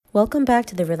Welcome back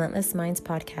to the Relentless Minds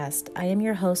podcast. I am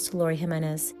your host, Lori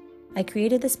Jimenez. I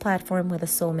created this platform with a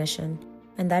sole mission,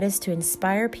 and that is to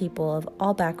inspire people of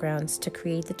all backgrounds to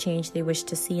create the change they wish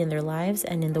to see in their lives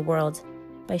and in the world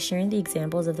by sharing the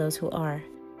examples of those who are.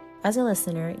 As a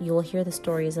listener, you will hear the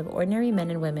stories of ordinary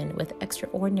men and women with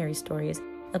extraordinary stories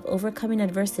of overcoming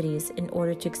adversities in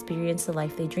order to experience the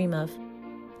life they dream of.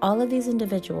 All of these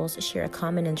individuals share a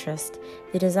common interest.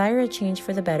 They desire a change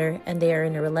for the better, and they are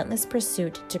in a relentless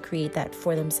pursuit to create that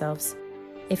for themselves.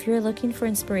 If you're looking for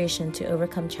inspiration to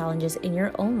overcome challenges in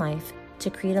your own life, to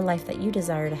create a life that you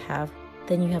desire to have,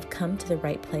 then you have come to the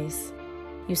right place.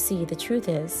 You see, the truth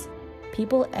is,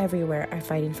 people everywhere are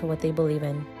fighting for what they believe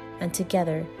in, and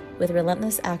together, with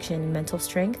relentless action and mental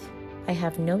strength, I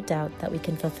have no doubt that we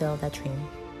can fulfill that dream.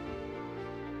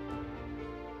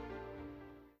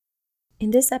 In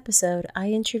this episode,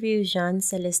 I interview Jeanne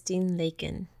Celestine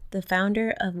Lakin, the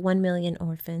founder of 1 Million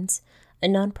Orphans, a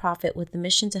nonprofit with the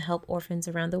mission to help orphans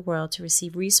around the world to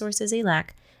receive resources they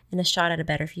lack and a shot at a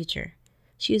better future.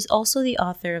 She is also the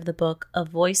author of the book A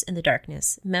Voice in the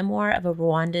Darkness, memoir of a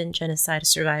Rwandan genocide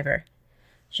survivor.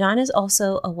 Jeanne is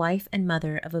also a wife and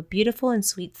mother of a beautiful and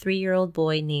sweet 3-year-old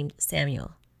boy named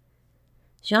Samuel.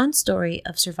 Jeanne's story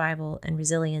of survival and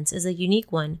resilience is a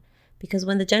unique one, because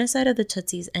when the genocide of the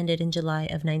Tutsis ended in July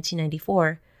of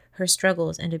 1994, her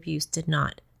struggles and abuse did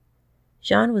not.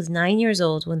 Jeanne was 9 years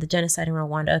old when the genocide in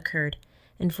Rwanda occurred,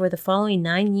 and for the following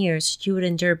 9 years she would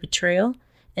endure betrayal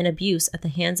and abuse at the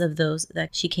hands of those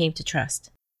that she came to trust.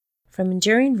 From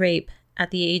enduring rape at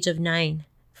the age of 9,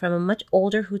 from a much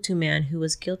older Hutu man who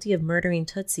was guilty of murdering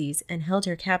Tutsis and held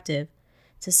her captive,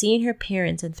 to seeing her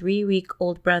parents and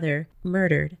 3-week-old brother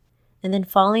murdered, and then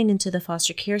falling into the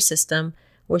foster care system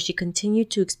where she continued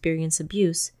to experience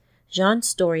abuse, Jeanne's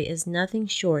story is nothing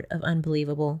short of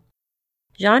unbelievable.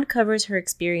 Jeanne covers her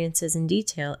experiences in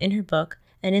detail in her book,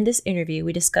 and in this interview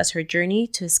we discuss her journey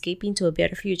to escaping to a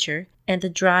better future and the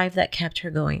drive that kept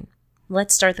her going.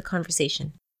 Let's start the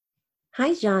conversation.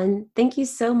 Hi, Jeanne. Thank you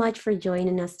so much for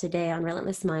joining us today on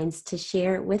Relentless Minds to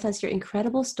share with us your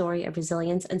incredible story of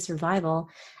resilience and survival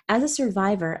as a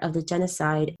survivor of the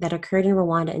genocide that occurred in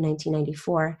Rwanda in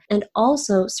 1994, and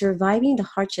also surviving the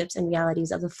hardships and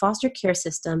realities of the foster care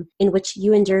system in which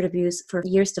you endured abuse for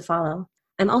years to follow.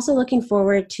 I'm also looking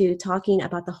forward to talking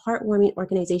about the heartwarming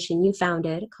organization you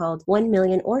founded called 1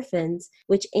 Million Orphans,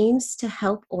 which aims to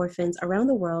help orphans around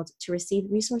the world to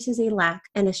receive resources they lack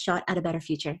and a shot at a better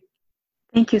future.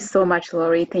 Thank you so much,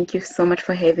 Lori. Thank you so much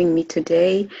for having me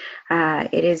today.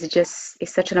 It's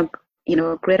such a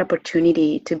great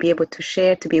opportunity to be able to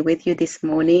share, to be with you this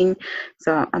morning.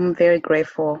 So I'm very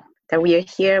grateful that we are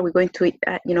here. We're going to,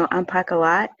 unpack a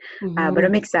lot, but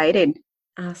I'm excited.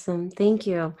 Awesome. Thank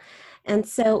you. And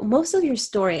so most of your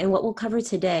story and what we'll cover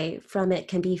today from it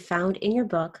can be found in your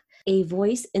book, A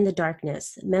Voice in the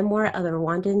Darkness, memoir of a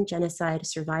Rwandan genocide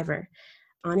survivor.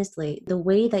 Honestly, the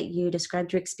way that you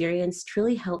described your experience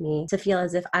truly helped me to feel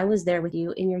as if I was there with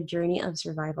you in your journey of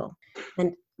survival.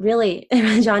 And really,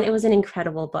 Jeanne, it was an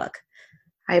incredible book.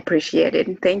 I appreciate it.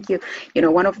 Thank you.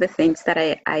 One of the things that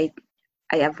I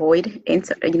avoid,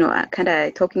 and kind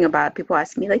of talking about, people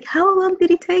ask me like, how long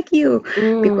did it take you?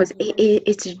 Because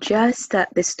it's just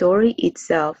the story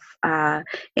itself. And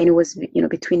it was,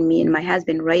 between me and my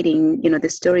husband writing, the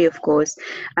story, of course.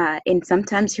 And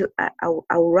sometimes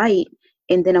I'll write,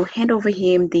 and then I'll hand over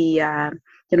him the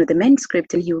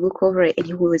manuscript, and he'll look over it, and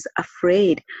he was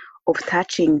afraid of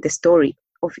touching the story,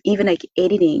 of even like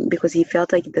editing, because he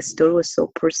felt like the story was so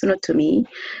personal to me.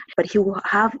 But he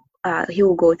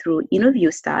will go through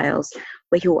interview styles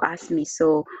where he will ask me,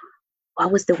 so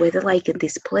what was the weather like in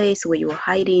this place where you were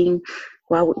hiding?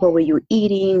 What were you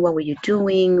eating? What were you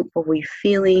doing? What were you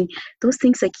feeling? Those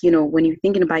things, like, when you're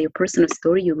thinking about your personal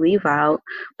story, you leave out,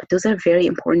 but those are very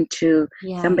important to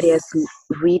somebody else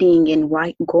reading and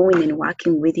going and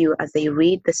walking with you as they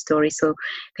read the story. So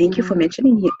thank you for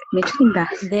mentioning that.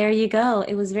 There you go.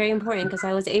 It was very important because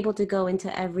I was able to go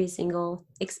into every single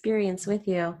experience with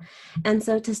you. And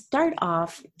so to start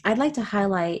off, I'd like to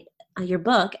highlight your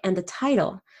book and the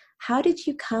title. How did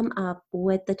you come up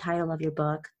with the title of your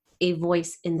book, A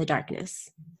Voice in the Darkness?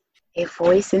 A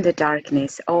Voice in the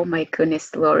Darkness. Oh my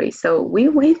goodness, Lori. So we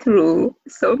went through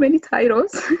so many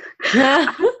titles.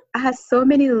 I had so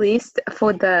many lists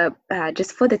for the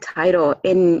just for the title.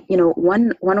 And I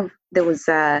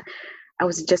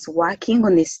was just walking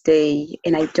on this day,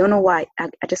 and I don't know why.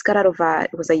 I just got out of it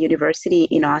was a university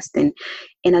in Austin,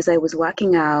 and as I was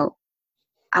walking out,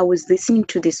 I was listening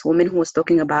to this woman who was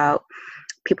talking about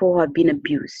people who have been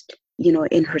abused,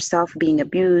 in herself being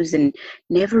abused, and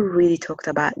never really talked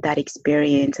about that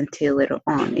experience until later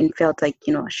on, and felt like,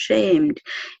 ashamed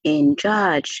and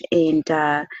judged. And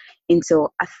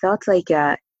so I felt like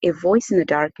a voice in the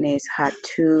darkness had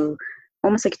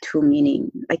almost like two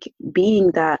meaning, like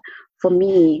being that for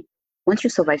me, once you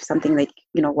survive something like,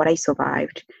 what I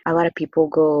survived, a lot of people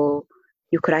go,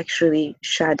 you could actually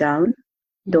shut down,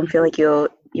 don't feel like your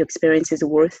experience is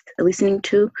worth listening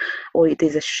to, or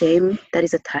there's a shame that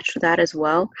is attached to that as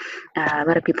well. A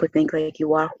lot of people think like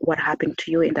you are what happened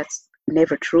to you, and that's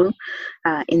never true.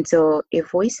 And so a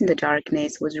voice in the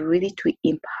darkness was really to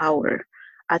empower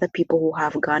other people who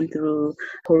have gone through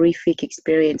horrific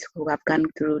experience, who have gone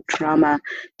through trauma,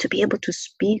 to be able to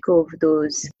speak of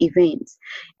those events.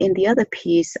 And the other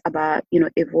piece about,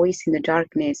 a voice in the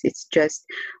darkness, it's just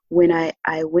when I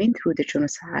went through the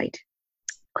genocide,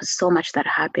 so much that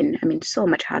happened. I mean, so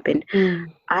much happened.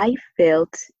 I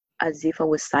felt as if I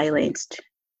was silenced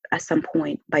at some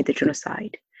point by the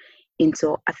genocide. And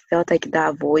so I felt like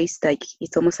that voice, like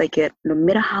it's almost like no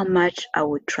matter how much I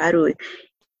would try to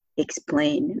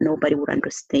explain, nobody would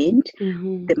understand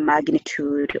the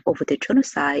magnitude of the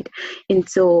genocide. And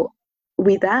so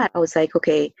with that, I was like,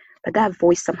 okay, but that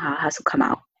voice somehow has to come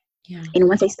out. Yeah. And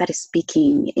once I started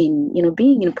speaking and,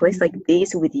 being in a place like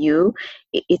this with you,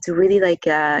 it's really like,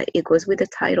 it goes with the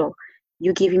title.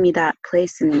 You giving me that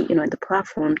place and, the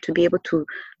platform to be able to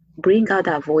bring out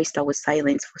that voice that was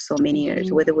silenced for so many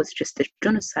years, whether it was just the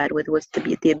genocide, whether it was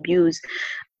the abuse.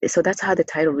 So that's how the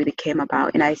title really came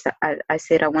about. And I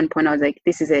said at one point, I was like,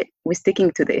 this is it. We're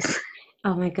sticking to this.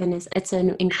 Oh my goodness. It's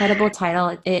an incredible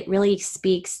title. It really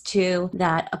speaks to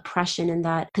that oppression and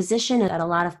that position that a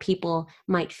lot of people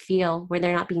might feel where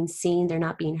they're not being seen, they're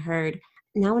not being heard.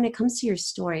 Now, when it comes to your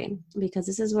story, because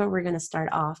this is where we're going to start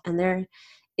off, and there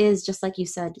is, just like you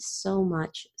said, so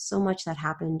much that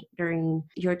happened during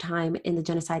your time in the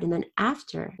genocide and then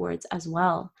afterwards as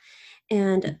well.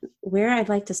 And where I'd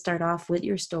like to start off with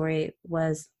your story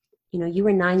was, you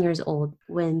were 9 years old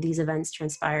when these events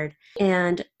transpired.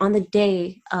 And on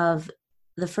the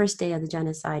first day of the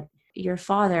genocide, your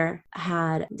father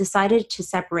had decided to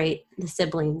separate the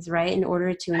siblings, right, in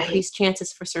order to increase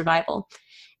chances for survival.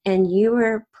 And you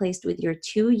were placed with your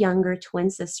two younger twin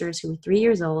sisters who were 3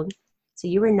 years old. So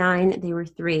you were 9, they were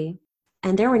 3.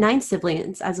 And there were 9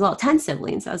 siblings as well, 10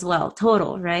 siblings as well,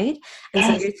 total, right? And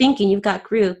so you're thinking you've got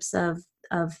groups of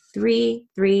 3,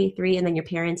 3, 3, and then your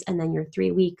parents, and then your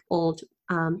 3-week-old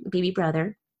baby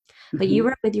brother. But you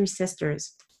were with your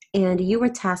sisters, and you were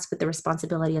tasked with the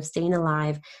responsibility of staying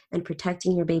alive and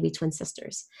protecting your baby twin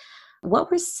sisters.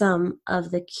 What were some of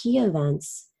the key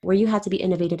events where you had to be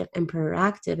innovative and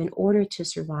proactive in order to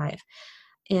survive?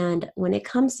 And when it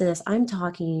comes to this, I'm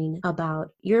talking about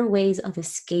your ways of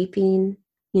escaping.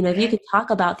 If you could talk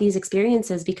about these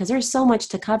experiences, because there's so much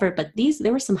to cover, but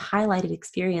there were some highlighted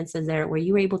experiences there where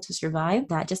you were able to survive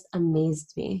that just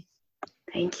amazed me.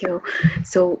 Thank you.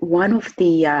 So one of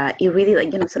the, it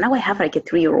really so now I have like a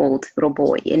 3-year-old little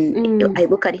boy, and I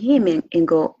look at him and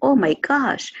go, oh my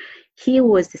gosh, he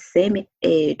was the same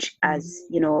age as,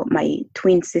 my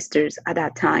twin sisters at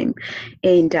that time.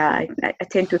 And I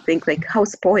tend to think like how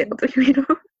spoiled,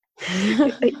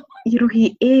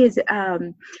 he is,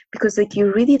 because like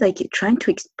you're really like trying to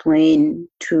explain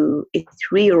to a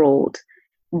 3-year-old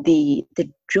the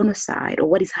genocide or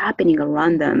what is happening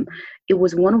around them. It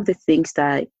was one of the things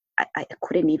that I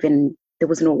couldn't even, there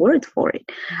was no word for it.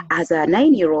 As a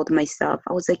 9-year-old myself,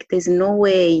 I was like, there's no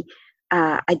way.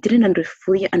 I didn't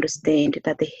fully understand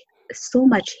that so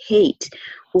much hate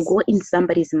will go in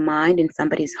somebody's mind and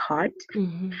somebody's heart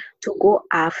to go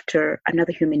after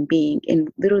another human being and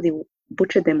literally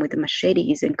butcher them with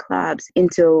machetes and clubs.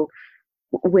 And so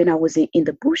when I was in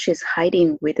the bushes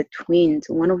hiding with the twins,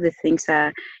 one of the things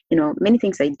many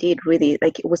things I did really,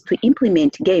 like, it was to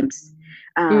implement games.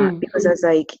 Because I was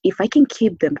like, if I can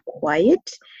keep them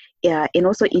quiet, and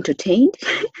also entertained,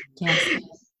 Yes.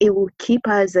 it will keep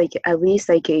us like at least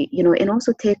like and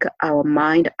also take our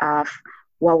mind off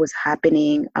what was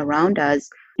happening around us.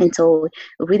 And so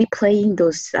really playing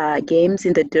those games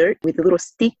in the dirt with little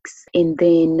sticks, and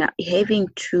then having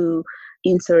to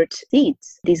insert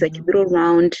seeds, these like little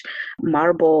round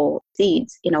marble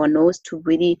seeds in our nose to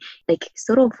really like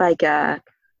sort of like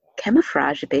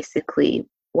camouflage basically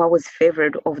what was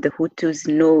favored of the Hutus'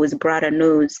 nose, brother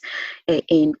nose,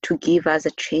 and to give us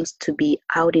a chance to be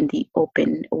out in the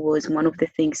open was one of the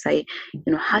things I,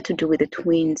 had to do with the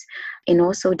twins. And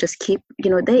also just keep,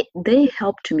 they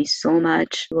helped me so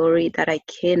much, Lori, that I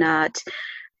cannot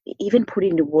even put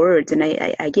into words. And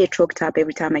I get choked up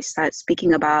every time I start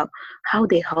speaking about how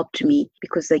they helped me,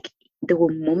 because like there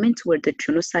were moments where the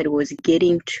genocide was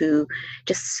getting to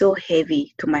just so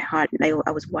heavy to my heart. And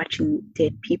I was watching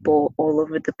dead people all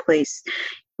over the place.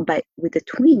 But with the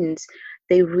twins,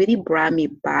 they really brought me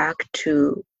back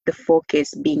to the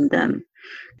focus being them.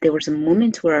 There was a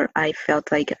moment where I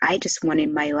felt like I just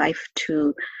wanted my life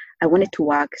to, I wanted to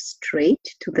walk straight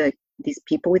to these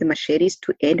people with machetes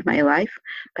to end my life.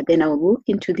 But then I'll look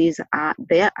into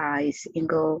their eyes and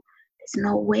go, there's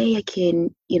no way I can,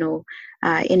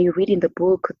 and you read in the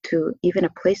book to even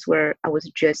a place where I was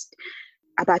just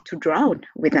about to drown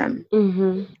with them.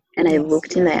 Mm-hmm. And I Yes.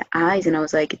 looked in their eyes and I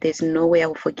was like, there's no way I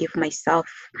will forgive myself.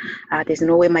 There's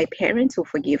no way my parents will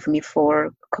forgive me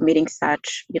for committing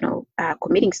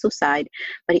committing suicide.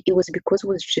 But it was because it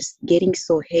was just getting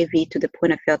so heavy to the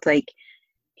point I felt like,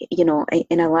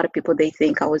 and a lot of people, they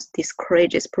think I was this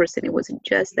courageous person. It was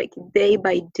just like day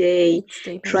by day It's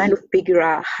day by trying day. to figure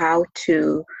out how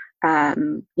to,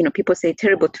 people say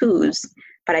terrible twos,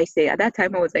 but I say at that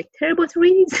time I was like terrible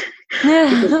threes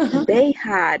because they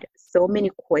had so many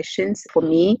questions for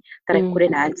me that I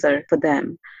couldn't answer for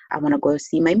them. I want to go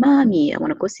see my mommy. I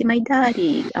want to go see my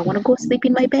daddy. I want to go sleep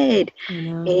in my bed. I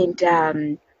know.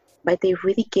 And but they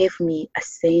really gave me a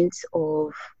sense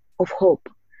of hope.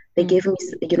 They gave me,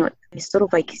 sort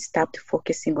of like stopped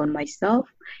focusing on myself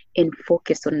and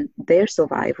focused on their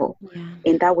survival. Yeah.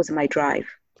 And that was my drive.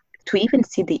 To even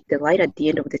see the light at the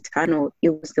end of the tunnel,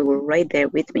 they were right there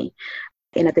with me.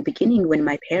 And at the beginning, when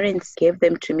my parents gave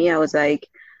them to me, I was like,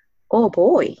 oh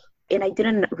boy. And I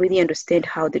didn't really understand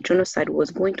how the genocide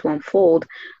was going to unfold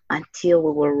until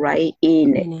we were right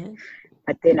in it. In it.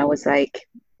 But then I was like,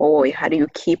 boy, how do you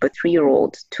keep a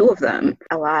 3-year-old, two of them,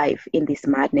 alive in this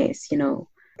madness,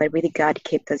 But really, God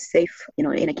kept us safe,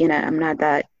 And again, I'm not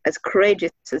that as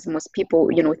courageous as most people,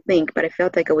 think, but I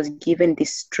felt like I was given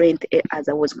this strength as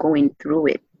I was going through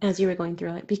it. As you were going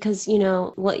through it, because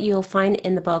what you'll find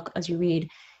in the book as you read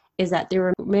is that there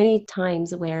were many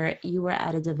times where you were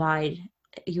at a divide,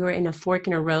 you were in a fork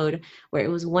in a road where it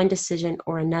was one decision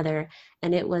or another,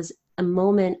 and it was a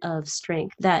moment of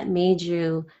strength that made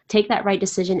you take that right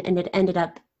decision, and it ended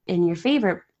up in your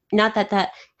favor. Not that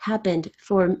that happened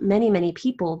for many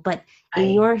people, but in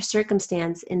your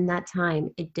circumstance in that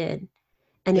time it did,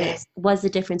 and Yes. it was the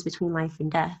difference between life and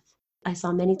death. I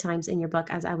saw many times in your book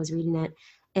as I was reading it.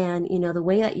 And, the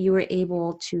way that you were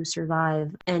able to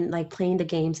survive and like playing the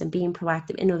games and being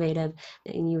proactive, innovative,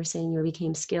 and you were saying you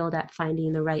became skilled at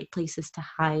finding the right places to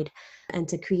hide and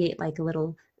to create like a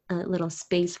little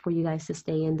space for you guys to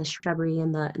stay in the shrubbery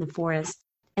and the forest.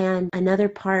 And another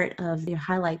part of your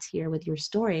highlights here with your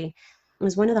story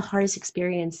was one of the hardest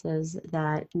experiences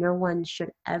that no one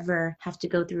should ever have to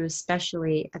go through,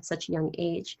 especially at such a young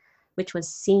age, which was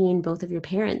seeing both of your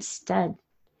parents dead.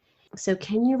 So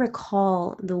can you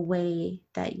recall the way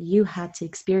that you had to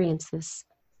experience this?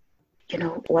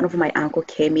 One of my uncle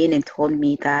came in and told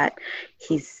me that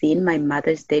he's seen my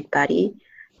mother's dead body.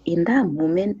 In that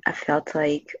moment, I felt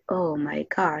like, oh my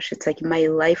gosh, it's like my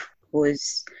life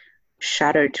was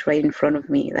shattered right in front of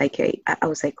me. Like I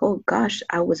was like, oh gosh,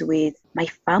 I was with my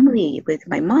family, with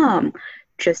my mom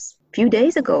just a few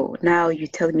days ago. Now you're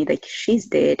telling me like she's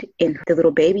dead and the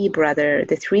little baby brother,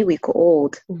 the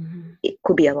 3-week-old, it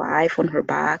could be alive on her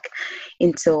back.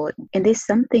 And there's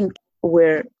something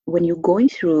where when you're going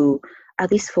through,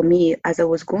 at least for me, as I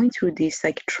was going through this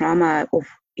like trauma of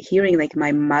hearing like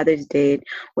my mother's dead,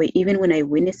 or even when I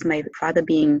witnessed my father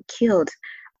being killed,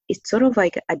 it's sort of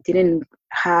like I didn't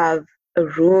have a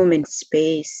room and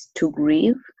space to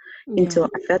grieve. And so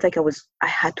I felt like I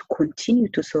had to continue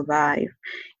to survive.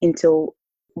 And so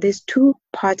there's two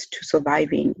parts to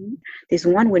surviving. There's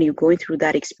one when you're going through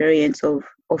that experience of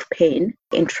pain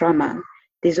and trauma.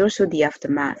 There's also the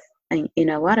aftermath. And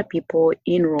a lot of people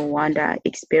in Rwanda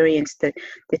experience the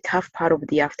tough part of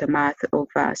the aftermath of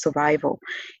survival.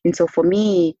 And so for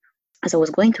me, as I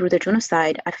was going through the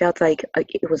genocide, I felt like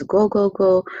it was go,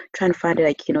 trying to find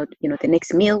like the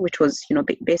next meal, which was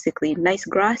basically nice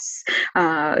grass,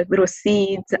 little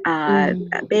seeds,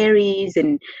 berries,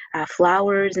 and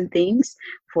flowers and things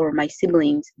for my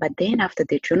siblings. But then after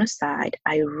the genocide,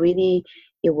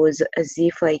 it was as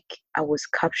if like I was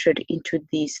captured into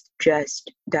this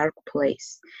just dark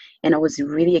place, and I was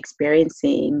really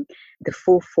experiencing the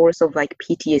full force of like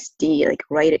PTSD, like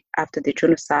right after the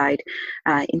genocide.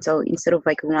 And so instead of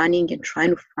like running and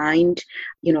trying to find,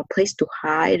 a place to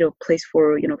hide or place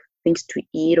for, things to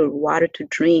eat or water to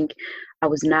drink, I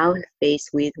was now faced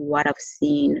with what I've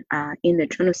seen in the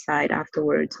genocide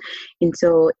afterwards. And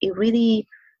so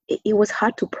it was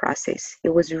hard to process.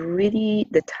 It was really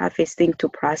the toughest thing to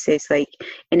process, like,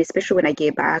 and especially when I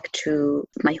get back to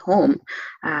my home.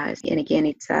 And again,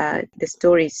 it's the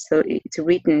story is so it's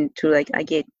written to, like, I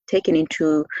get taken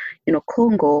into,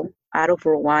 Congo, out of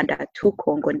Rwanda to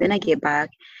Congo, and then I get back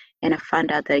and I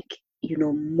found out, like,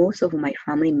 most of my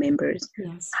family members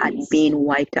had been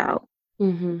wiped out.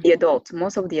 The adults,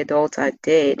 most of the adults are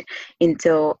dead,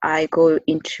 until I go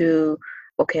into,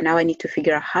 okay, now I need to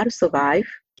figure out how to survive.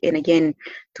 And again,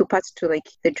 two parts to, like,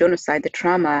 the genocide, the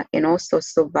trauma, and also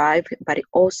survive, but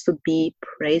also be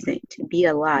present, be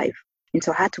alive. And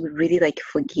so I had to really, like,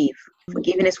 forgive.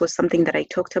 Forgiveness was something that I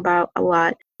talked about a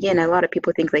lot. Again, a lot of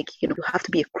people think, like, you have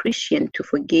to be a Christian to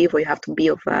forgive, or you have to be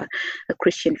of a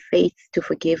Christian faith to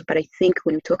forgive. But I think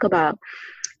when we talk about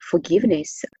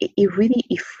forgiveness, it really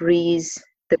it frees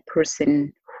the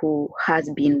person who has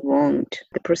been wronged,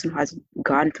 the person who has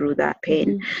gone through that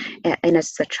pain. And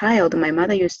as a child, my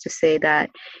mother used to say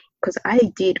that, because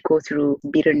I did go through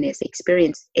bitterness, I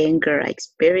experienced anger, I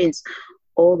experienced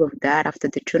all of that after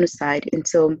the genocide. And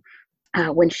so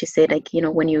when she said, like,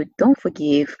 when you don't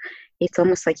forgive, it's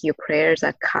almost like your prayers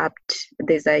are capped.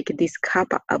 There's like this cup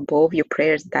above your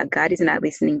prayers that God is not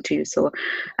listening to you. So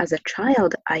as a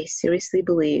child, I seriously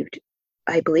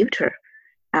I believed her.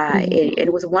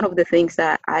 It was one of the things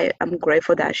that I'm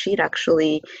grateful that she'd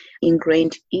actually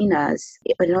ingrained in us,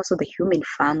 and also the human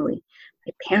family.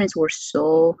 My parents were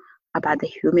so about the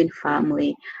human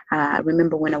family. I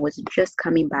remember when I was just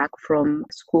coming back from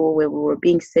school where we were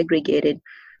being segregated,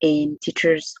 and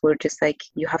teachers were just like,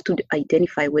 you have to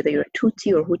identify whether you're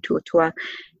Tutsi or Hutu or Twa.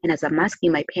 And as I'm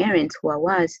asking my parents who I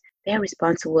was, their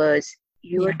response was,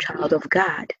 you're a child of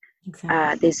God.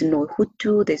 Exactly. There's no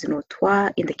Hutu, there's no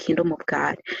Twa in the kingdom of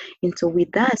God. And so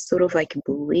with that sort of like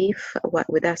belief,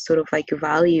 with that sort of like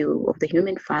value of the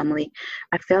human family,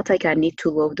 I felt like I need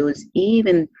to love those,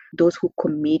 even those who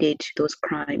committed those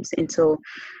crimes. And so,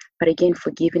 but again,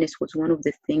 forgiveness was one of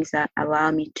the things that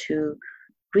allowed me to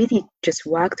really just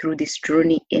walk through this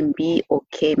journey and be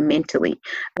okay mentally.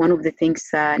 One of the things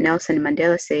Nelson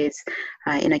Mandela says,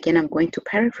 and again, I'm going to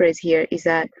paraphrase here, is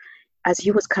that as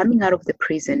he was coming out of the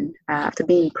prison, after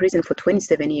being in prison for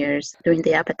 27 years during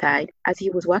the apartheid, as he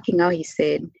was walking out, he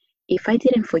said, if I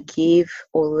didn't forgive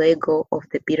or let go of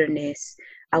the bitterness,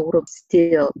 I would have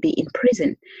still be in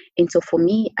prison. And so for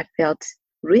me, I felt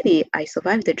really I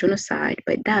survived the genocide,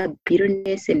 but that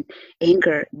bitterness and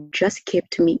anger just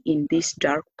kept me in this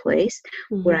dark place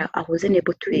where I wasn't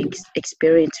able to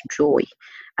experience joy.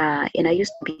 And I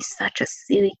used to be such a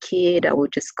silly kid. I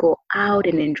would just go out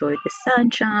and enjoy the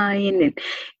sunshine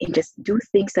and just do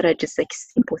things that are just like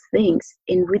simple things,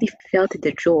 and really felt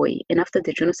the joy. And after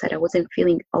the genocide, I wasn't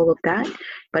feeling all of that.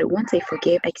 But once I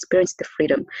forgave, I experienced the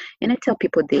freedom. And I tell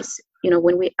people this,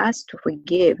 when we ask to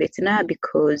forgive, it's not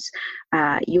because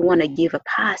you want to give a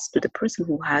pass to the person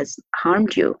who has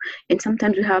harmed you. And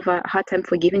sometimes we have a hard time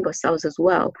forgiving ourselves as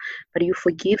well. But you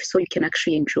forgive so you can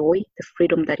actually enjoy the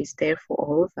freedom that is there for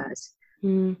all of us.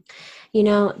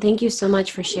 Thank you so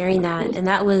much for sharing that. And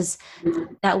that was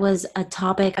a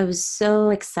topic I was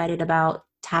so excited about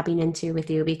tapping into with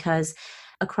you, because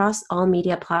across all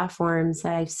media platforms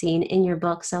that I've seen in your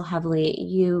book so heavily,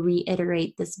 you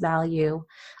reiterate this value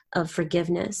of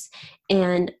forgiveness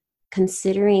and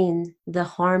considering the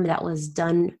harm that was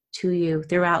done to you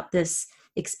throughout this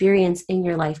experience in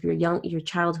your life, your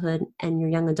childhood and your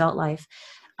young adult life,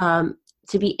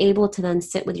 to be able to then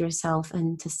sit with yourself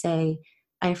and to say,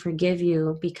 I forgive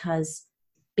you because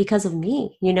of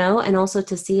me, and also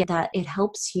to see that it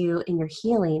helps you in your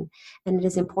healing. And it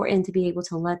is important to be able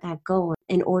to let that go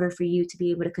in order for you to be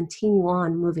able to continue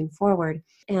on moving forward.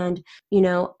 And,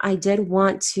 I did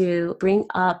want to bring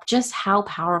up just how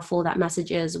powerful that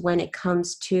message is when it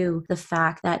comes to the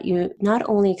fact that you not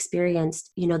only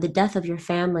experienced, the death of your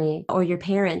family or your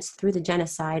parents through the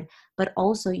genocide, but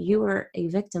also you were a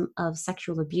victim of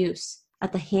sexual abuse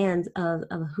at the hands of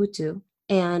a Hutu,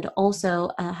 and also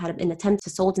had an attempt to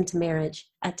sold into marriage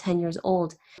at 10 years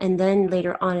old, and then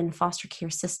later on in foster care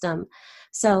system.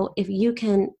 So if you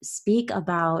can speak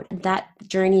about that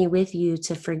journey with you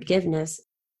to forgiveness.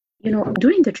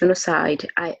 During the genocide,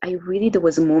 I really, there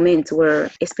was moments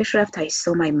where, especially after I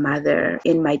saw my mother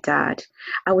and my dad,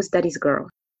 I was daddy's girl.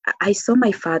 I saw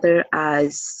my father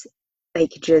as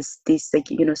like just this, like,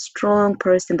 strong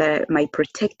person that my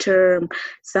protector,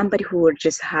 somebody who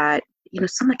just had,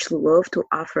 so much love to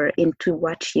offer, and to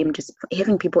watch him just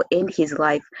having people end his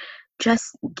life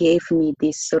just gave me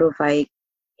this sort of like,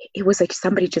 it was like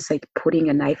somebody just like putting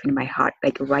a knife in my heart,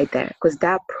 like right there, because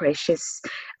that precious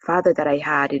father that I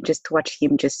had, and just to watch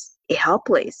him just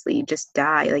helplessly just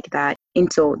die like that.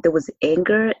 And so there was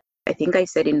anger, I think I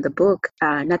said in the book,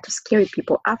 not to scare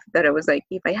people. After that, I was like,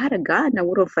 if I had a gun, I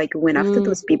would have like went after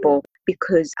those people,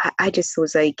 because I just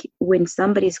was like, when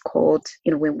somebody's called,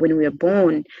 when we are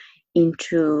born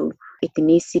into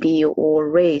ethnicity or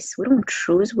race, we don't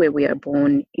choose where we are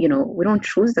born. We don't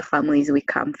choose the families we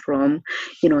come from,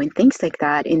 and things like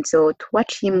that. And so to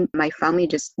watch my family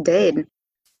just dead,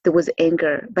 there was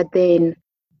anger. But then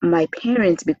my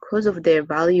parents, because of their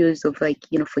values of like,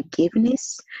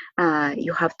 forgiveness,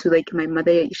 you have to, like, my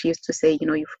mother, she used to say,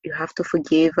 you have to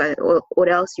forgive, or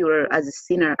else you're as a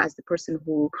sinner, as the person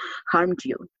who harmed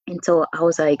you. And so I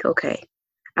was like, okay.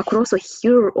 I could also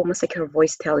hear almost like her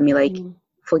voice telling me like,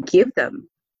 forgive them.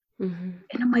 And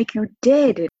I'm like, you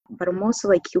did. But I'm also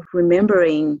like, you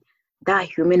remembering that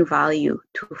human value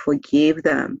to forgive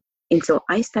them. And so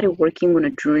I started working on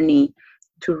a journey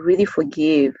to really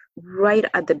forgive right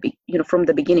at from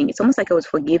the beginning. It's almost like I was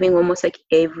forgiving almost like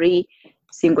every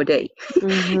single day,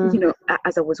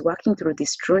 as I was walking through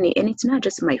this journey. And it's not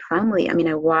just my family. I mean,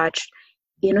 I watched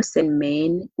innocent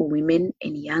men, women,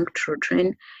 and young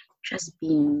children just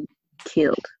being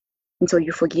killed. And so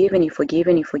you forgive and you forgive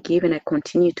and you forgive, and I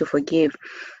continue to forgive.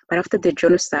 But after the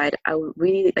genocide, I would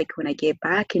really, like, when I get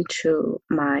back into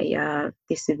my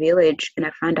this village, and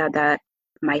I found out that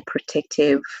my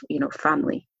protective,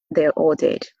 family, they're all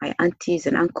dead. My aunties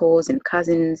and uncles and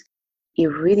cousins, it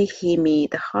really hit me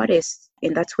the hardest.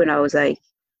 And that's when I was like,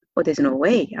 oh, there's no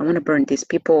way. I want to burn these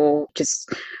people,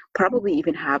 just probably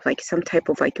even have like some type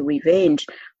of like revenge.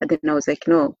 But then I was like,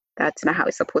 no, that's not how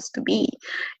it's supposed to be.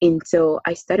 And so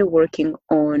I started working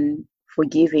on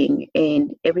forgiving.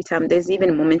 And every time, there's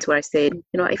even moments where I said,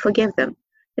 I forgive them.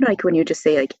 Like when you just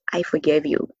say like, I forgive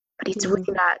you, but it's really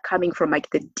not coming from like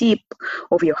the deep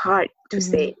of your heart to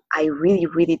say, I really,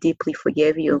 really deeply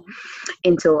forgive you.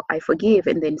 And so I forgive,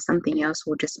 and then something else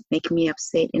will just make me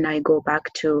upset, and I go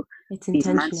back to these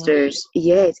monsters.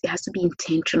 Yes, it has to be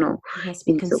intentional. It has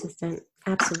to be consistent.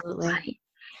 Absolutely. Right.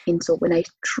 And so when I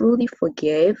truly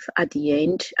forgive at the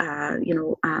end,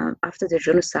 after the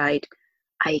genocide,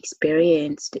 I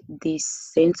experienced this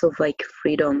sense of like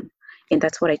freedom. And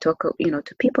that's what I talk,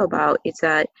 to people about. It's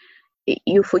that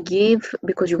you forgive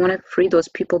because you want to free those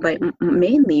people, but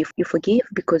mainly you forgive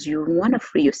because you want to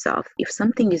free yourself. If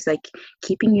something is like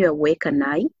keeping you awake at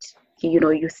night,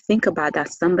 you think about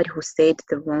that somebody who said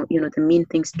the wrong, the mean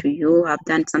things to you, have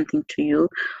done something to you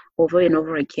over and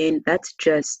over again. That's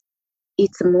just,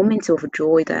 it's a moment of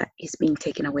joy that is being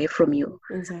taken away from you.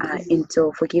 Exactly. And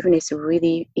so forgiveness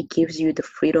really, it gives you the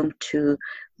freedom to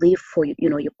live for,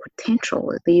 your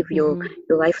potential, live your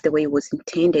life the way it was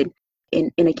intended.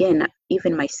 And again,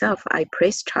 even myself, I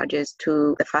press charges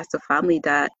to the foster family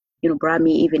that, brought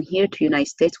me even here to United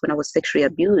States when I was sexually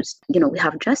abused. We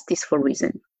have justice for a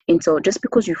reason. And so just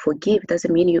because you forgive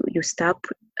doesn't mean you stop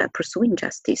pursuing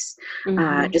justice.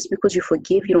 Just because you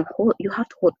forgive, you have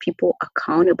to hold people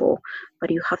accountable,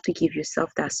 but you have to give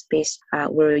yourself that space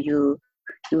where you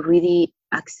really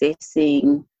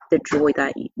accessing the joy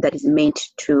that is meant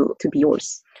to be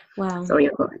yours. Wow. Sorry.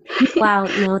 Wow.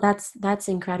 No, that's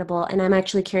incredible. And I'm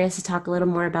actually curious to talk a little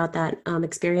more about that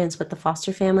experience with the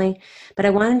foster family. But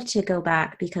I wanted to go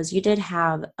back because you did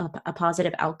have a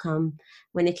positive outcome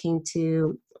when it came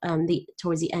to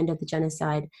towards the end of the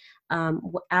genocide.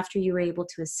 After you were able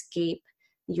to escape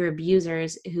your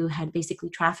abusers who had basically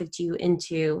trafficked you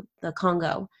into the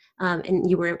Congo, and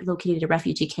you were located at a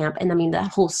refugee camp. And I mean,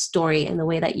 that whole story and the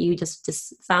way that you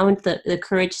just found the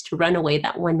courage to run away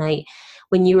that one night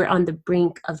when you were on the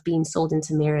brink of being sold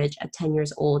into marriage at 10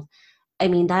 years old. I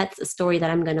mean, that's a story that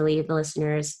I'm going to leave the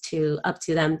listeners up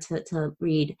to them to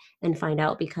read and find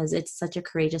out, because it's such a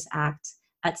courageous act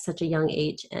at such a young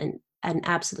age and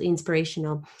absolutely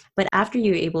inspirational. But after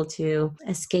you're able to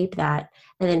escape that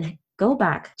and then go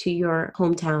back to your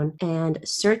hometown and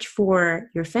search for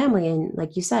your family, and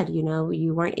like you said, you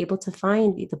weren't able to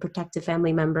find the protective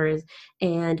family members,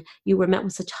 and you were met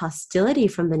with such hostility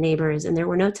from the neighbors, and there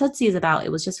were no Tutsis about,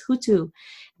 it was just Hutu.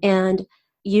 And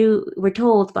you were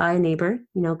told by a neighbor,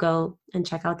 go and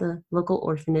check out the local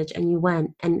orphanage, and you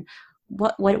went. And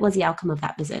what was the outcome of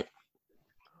that visit?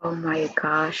 Oh my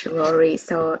gosh, Lori.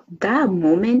 So that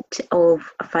moment of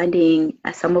finding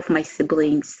some of my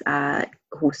siblings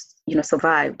who,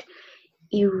 survived,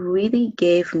 it really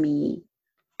gave me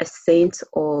a sense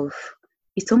of,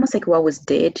 it's almost like what was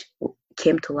dead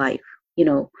came to life,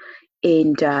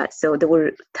 And so there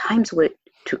were times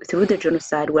through the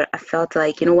genocide where I felt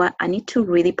like, what, I need to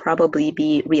really probably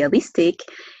be realistic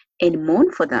and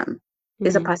mourn for them.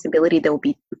 There's a possibility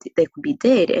they could be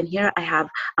dead, and here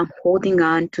I'm holding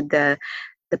on to the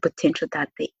potential that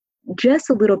they,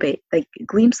 just a little bit, like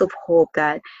glimpse of hope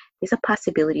that there's a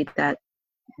possibility that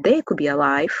they could be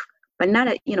alive, but not,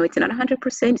 it's not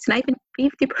 100%, it's not even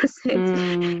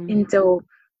 50%. And so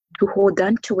to hold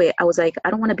on to it, I was like,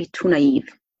 I don't want to be too naive.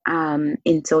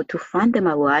 And so to find them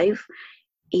alive,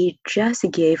 it just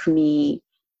gave me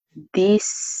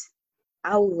this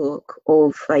outlook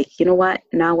of like, you know what,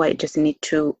 now I just need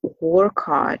to work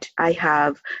hard. I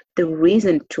have the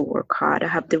reason to work hard. I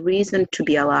have the reason to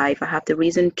be alive. I have the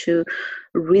reason to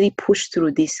really push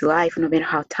through this life, no matter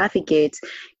how tough it gets.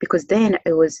 Because then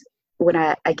it was when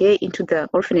I get into the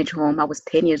orphanage home, I was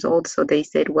 10 years old. So they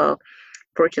said, well,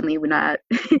 fortunately, we're not,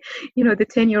 the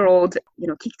 10-year-old,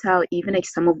 kicked out even like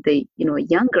some of the,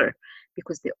 younger,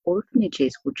 because the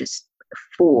orphanages were just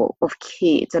full of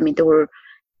kids. I mean, there were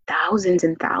thousands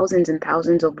and thousands and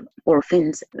thousands of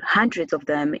orphans, hundreds of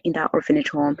them in that orphanage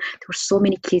home. There were so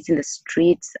many kids in the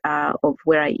streets of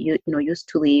where I used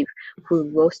to live, who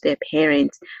lost their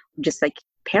parents, just like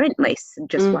parentless,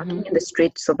 just walking in the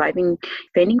street, surviving,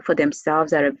 fending for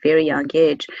themselves at a very young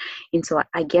age. And so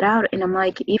I get out and I'm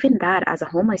like, even that, as a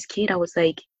homeless kid, I was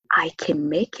like, I can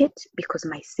make it because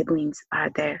my siblings are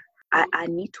there. I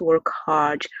need to work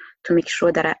hard to make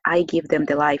sure that I give them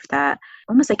the life that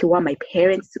almost like what my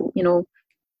parents,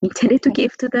 intended to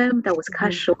give to them, that was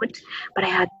cut short. But I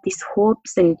had these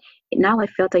hopes, and now I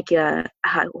felt like I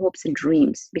had hopes and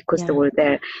dreams because they were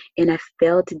there. And I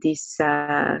felt this,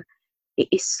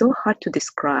 it's so hard to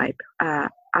describe.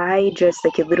 I just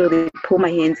like literally put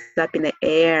my hands up in the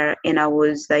air and I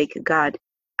was like, God,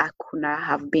 I could not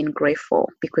have been grateful,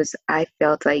 because I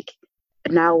felt like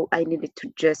now I needed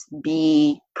to just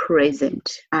be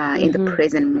present in the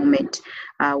present moment.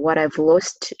 What I've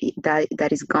lost,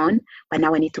 that is gone, but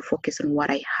now I need to focus on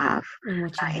what I have. And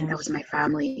that was my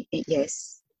family.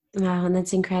 Yes. Wow, and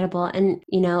that's incredible. And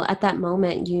at that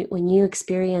moment, when you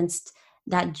experienced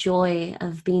that joy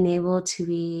of being able to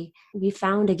be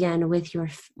found again with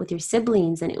your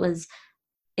siblings, and it was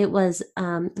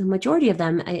the majority of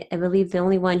them. I believe the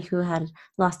only one who had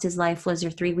lost his life was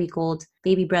your 3-week-old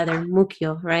baby brother,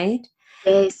 Mukyo, right?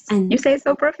 Yes. And you say it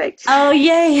so perfect. Oh,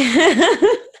 yay.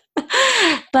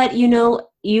 But,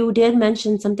 you did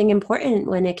mention something important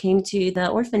when it came to the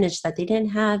orphanage, that they didn't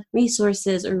have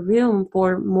resources or room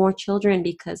for more children,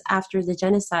 because after the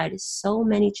genocide, so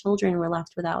many children were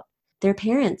left without their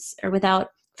parents or without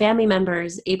family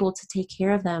members able to take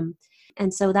care of them.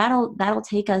 And so that'll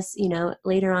take us,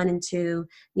 later on into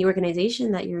the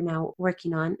organization that you're now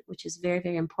working on, which is very,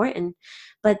 very important.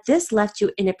 But this left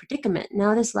you in a predicament.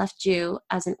 Now this left you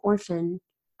as an orphan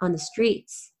on the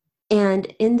streets. And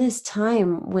in this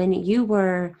time when you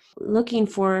were looking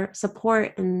for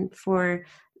support and for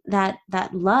that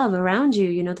love around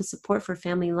you, the support for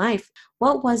family life,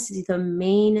 what was the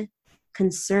main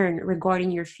concern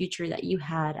regarding your future that you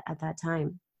had at that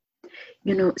time?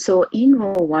 So in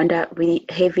Rwanda, really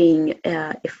having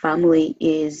a family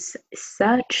is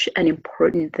such an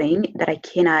important thing that I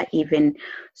cannot even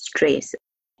stress.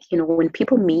 When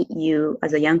people meet you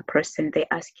as a young person, they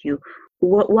ask you,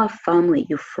 what family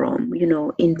you from?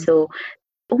 And so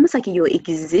almost like your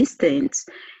existence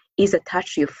is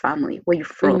attached to your family, where you're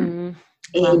from.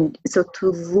 Wow. And so to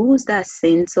lose that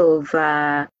sense of,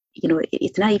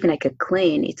 it's not even like a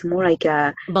clan, it's more like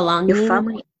belonging. Your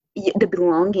family, the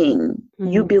belonging.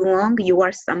 You belong, you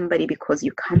are somebody because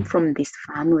you come from this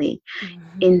family.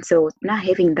 And so not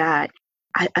having that,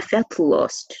 I felt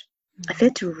lost. I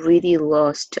felt really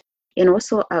lost. And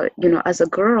also, as a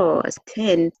girl, as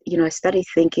 10, I started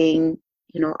thinking,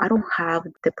 I don't have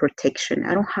the protection.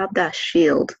 I don't have that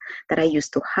shield that I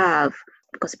used to have,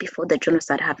 because before the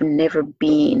genocide, I have never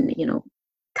been,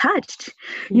 touched.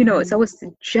 So I was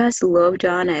just loved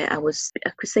on. I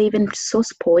could say, even so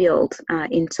spoiled.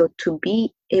 And so to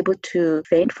be able to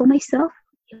fend for myself,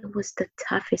 it was the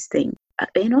toughest thing.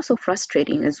 And also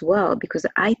frustrating as well, because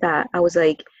I was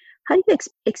like, how do you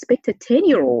expect a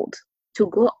 10-year-old to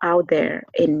go out there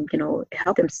and,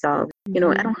 help themselves? I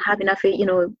don't have enough,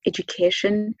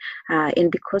 education.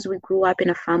 And because we grew up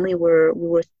in a family where we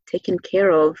were taken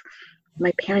care of,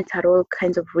 my parents had all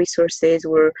kinds of resources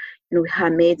where, we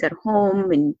had maids at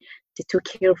home and they took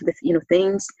care of the,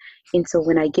 things. And so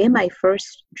when I get my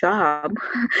first job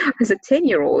as a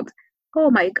 10-year-old,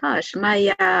 oh my gosh,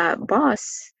 my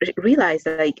boss realized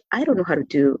like, I don't know how to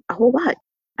do a whole lot.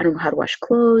 I don't know how to wash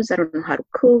clothes. I don't know how to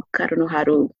cook. I don't know how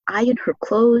to iron her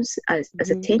clothes as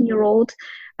a 10-year-old.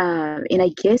 And I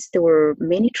guess there were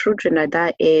many children at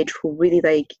that age who really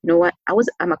like, you know what,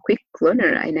 I'm a quick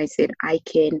learner. And I said, I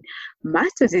can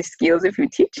master these skills if you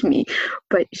teach me.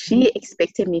 But she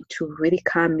expected me to really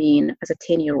come in as a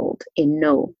 10-year-old and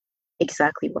know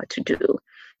exactly what to do.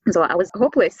 So I was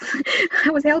hopeless. I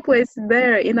was helpless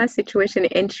there in that situation.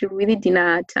 And she really did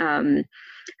not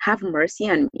have mercy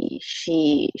on me.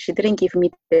 She didn't give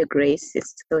me the grace,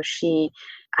 so she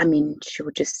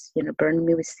would just burn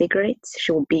me with cigarettes.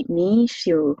 She would beat me.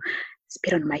 She would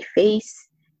spit on my face.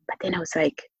 But then I was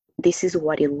like, this is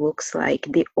what it looks like.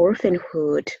 The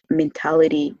orphanhood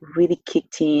mentality really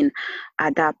kicked in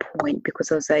at that point,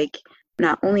 because I was like,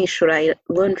 not only should I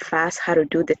learn fast how to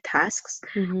do the tasks,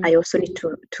 I also need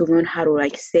to learn how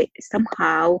to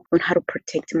somehow learn how to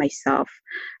protect myself.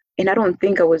 And I don't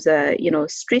think I was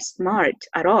street smart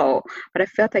at all, but I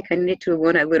felt like I needed to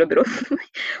learn a little bit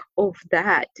of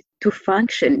that to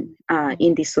function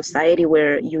in this society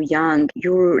where you're young.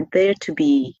 You're there to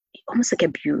be almost like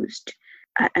abused.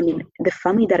 I mean, the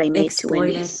family that I made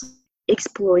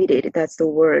exploited. That's the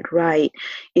word, right?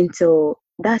 And so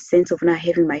that sense of not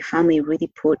having my family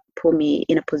really put me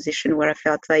in a position where I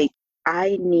felt like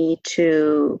I need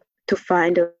to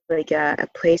find a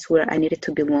place where I needed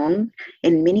to belong.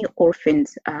 And many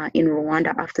orphans in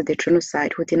Rwanda after the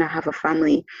genocide who did not have a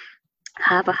family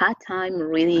have a hard time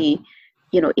really,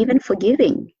 even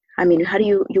forgiving. I mean, how do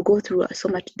you go through so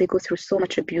much? They go through so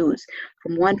much abuse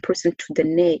from one person to the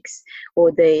next,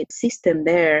 or the system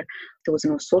there. There was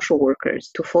no social workers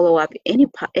to follow up any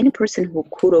person who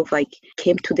could have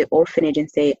came to the orphanage and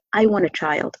say, "I want a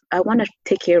child. I want to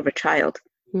take care of a child."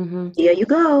 Here you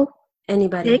go.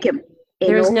 Anybody. Take him.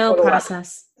 There's no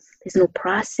process. There's no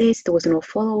process. There was no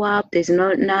follow up. There's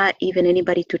not even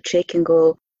anybody to check and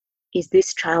go, is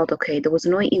this child okay? There was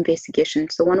no investigation.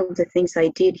 So one of the things I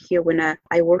did here when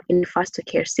I work in foster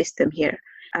care system here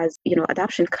as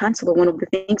adoption counselor, one of the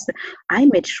things that I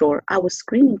made sure I was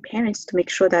screening parents to make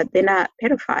sure that they're not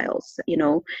pedophiles.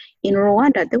 In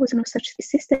Rwanda, there was no such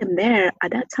system there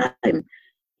at that time.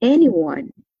 Any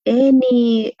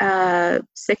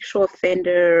sexual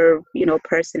offender,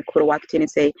 person could walk in and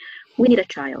say, we need a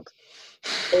child.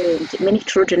 And many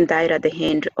children died at the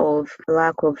hand of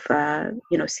lack of,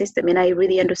 system. And I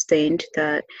really understand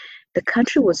that the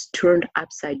country was turned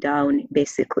upside down,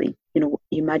 basically.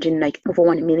 Imagine over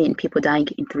 1 million people dying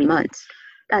in 3 months.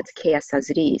 That's chaos as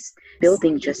it is.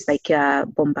 Building just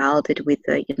bombarded with,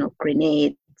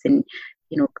 grenades and,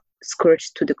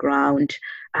 scourged to the ground.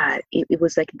 It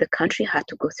was like the country had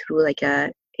to go through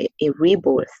a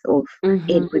rebirth of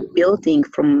and rebuilding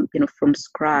from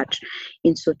scratch.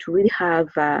 And so to really have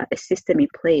a system in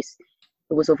place,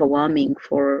 it was overwhelming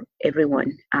for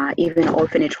everyone. Even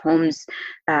orphanage homes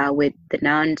with the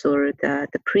nuns or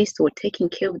the priests who were taking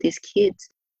care of these kids,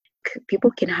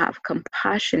 people can have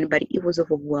compassion, but it was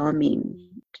overwhelming,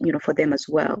 for them as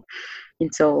well.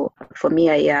 And so for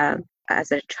me, I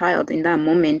as a child in that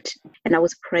moment, and I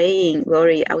was praying,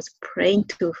 Lori,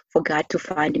 for God to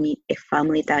find me a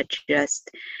family that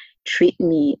just treat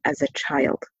me as a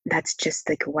child. That's just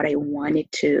what I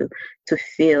wanted to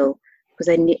feel, because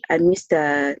I missed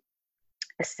a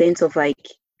sense of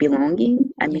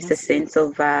belonging. I missed a sense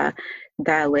of that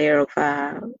layer of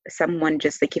someone,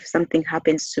 just if something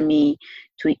happens to me,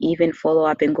 to even follow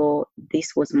up and go,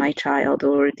 this was my child,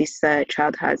 or this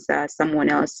child has someone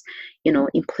else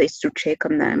in place to check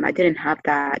on them. I didn't have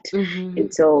that.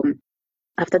 And so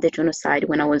after the genocide,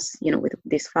 when I was with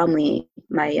this family,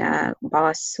 my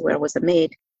boss, where I was a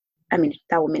maid, I mean,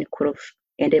 that woman could have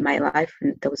ended my life,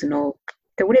 and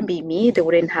there wouldn't be me, there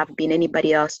wouldn't have been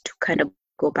anybody else to kind of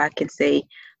go back and say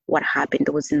what happened.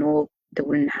 There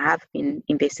wouldn't have been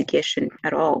investigation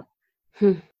at all.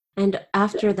 And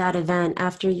after that event,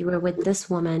 after you were with this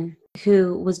woman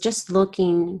who was just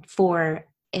looking for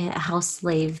a house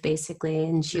slave, basically,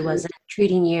 and she wasn't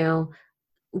treating you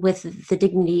with the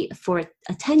dignity for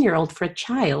a 10-year-old, for a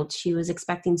child. She was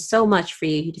expecting so much for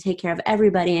you to take care of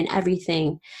everybody and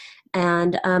everything.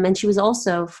 And she was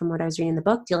also, from what I was reading in the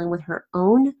book, dealing with her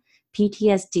own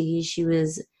PTSD. She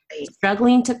was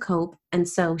struggling to cope. And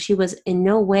so she was in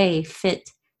no way fit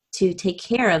to take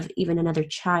care of even another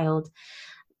child.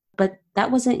 But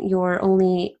that wasn't your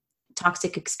only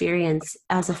toxic experience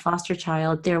as a foster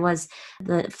child. There was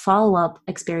the follow-up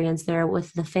experience there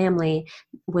with the family,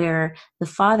 where the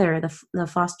father, the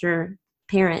foster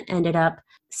parent, ended up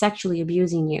sexually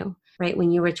abusing you, right,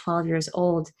 when you were 12 years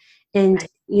old. And,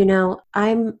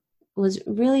 I was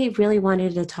really, really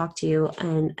wanted to talk to you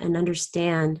and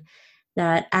understand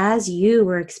that as you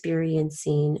were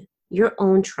experiencing your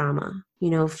own trauma,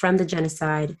 from the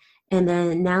genocide, and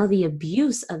then now the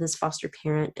abuse of this foster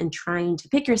parent and trying to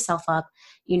pick yourself up,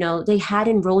 they had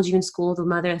enrolled you in school.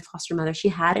 The foster mother, she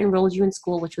had enrolled you in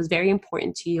school, which was very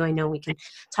important to you. I know we can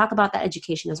talk about that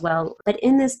education as well. But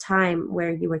in this time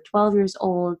where you were 12 years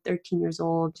old, 13 years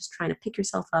old, just trying to pick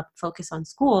yourself up, focus on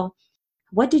school,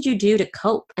 what did you do to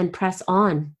cope and press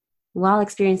on while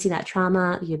experiencing that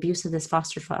trauma, the abuse of this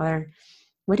foster father?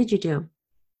 What did you do?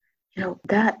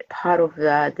 That part of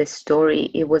the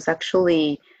story, it was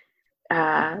actually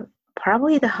uh,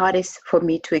 probably the hardest for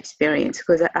me to experience,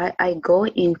 because I go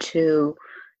into,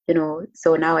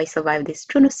 so now I survived this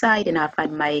genocide, and I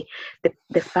find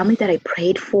the family that I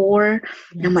prayed for.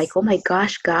 And I'm like, Yes. oh my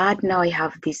gosh, God, now I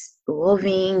have this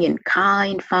loving and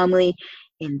kind family.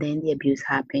 And then the abuse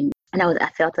happened. And I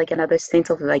felt like another sense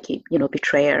of like,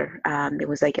 betrayer. It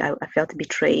was like I felt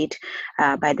betrayed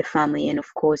by the family. And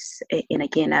of course, and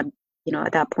again, at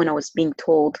that point I was being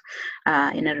told,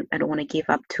 and I don't want to give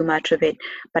up too much of it,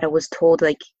 but I was told,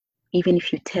 like, even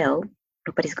if you tell,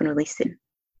 nobody's going to listen.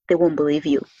 They won't believe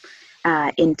you.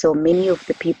 And so many of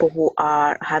the people who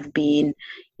have been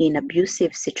in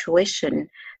abusive situation,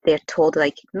 they're told,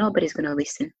 like, nobody's going to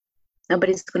listen.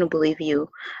 Nobody's going to believe you.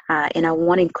 And I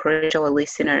want to encourage our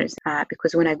listeners,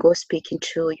 because when I go speaking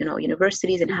to,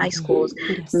 universities and high schools,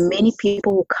 Yes. many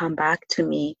people will come back to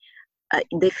me.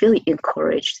 They feel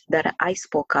encouraged that I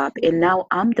spoke up, and now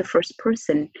I'm the first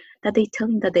person that they tell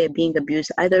me that they're being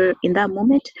abused, either in that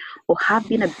moment or have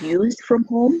been abused from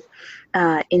home.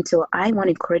 And so I want to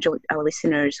encourage our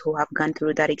listeners who have gone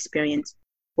through that experience.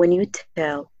 When you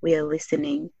tell, we are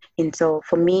listening. And so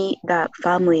for me, that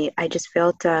family, I just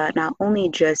felt not only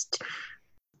just,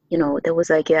 there was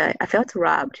like I felt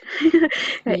robbed.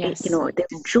 Yes.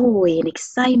 There's joy and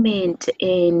excitement,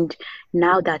 and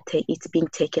now that it's being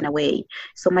taken away.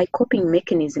 So my coping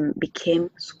mechanism became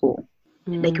school.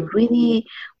 Like, Mm. really,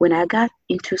 when I got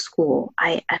into school,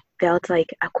 I felt like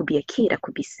I could be a kid, I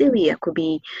could be silly, I could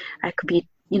be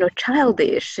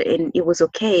childish, and it was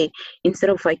okay, instead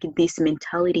of like this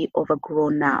mentality of a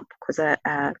grown up. Because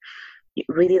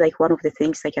really, like, one of the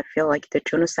things, like, I feel like the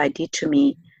genocide did to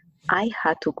me, I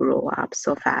had to grow up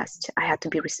so fast. I had to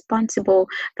be responsible.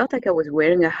 Felt like I was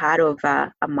wearing a hat of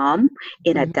a mom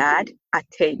and a Mhm. dad at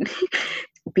 10.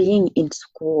 Being in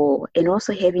school and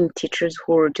also having teachers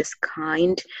who were just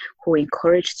kind, who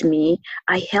encouraged me.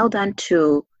 I held on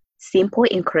to simple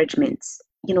encouragements.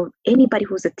 Anybody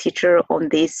who's a teacher on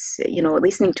this,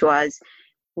 listening to us,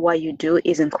 what you do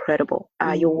is incredible.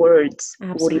 Your Mm. words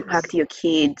would Absolutely. impact your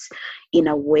kids in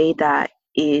a way that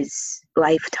is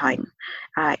lifetime.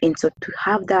 And so to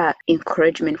have that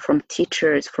encouragement from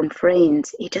teachers, from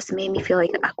friends, it just made me feel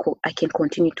like I can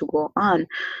continue to go on.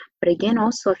 But again,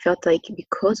 also I felt like,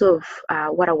 because of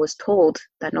what I was told,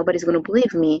 that nobody's going to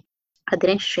believe me, I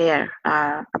didn't share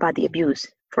about the abuse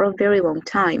for a very long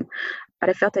time. But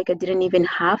I felt like I didn't even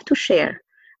have to share.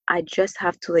 I just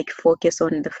have to, like, focus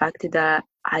on the fact that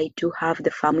I do have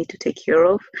the family to take care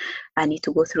of. I need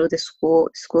to go through the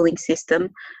schooling system.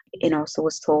 And also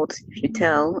was told, if you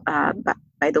tell, but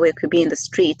by the way, it could be in the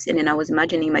streets. And then I was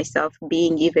imagining myself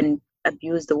being even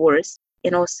abused worse.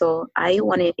 And also, I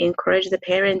want to encourage the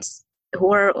parents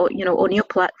who are, on your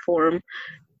platform,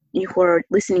 who are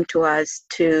listening to us,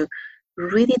 to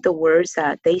really, the words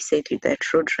that they say to their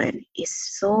children is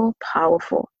so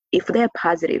powerful if they're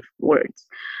positive words.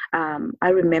 I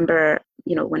remember,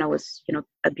 when I was,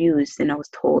 abused, and I was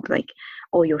told, like,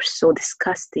 oh, you're so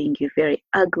disgusting, you're very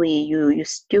ugly, you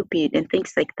stupid, and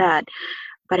things like that.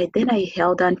 But then I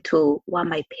held on to what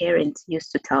my parents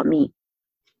used to tell me.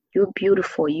 You're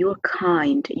beautiful, you're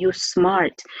kind, you're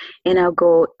smart. And I'll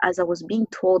go, as I was being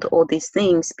told all these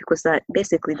things, because that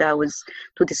was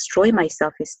to destroy my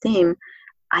self-esteem,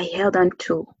 I held on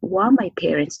to what my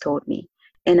parents told me.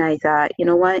 And I thought, you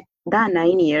know what? That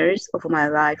 9 years of my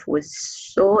life was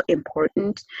so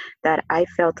important that I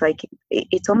felt like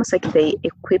it's almost like they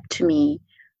equipped me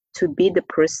to be the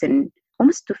person,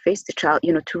 almost to face the child,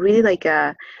 to really, like,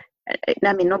 I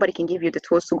mean, nobody can give you the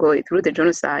tools to go through the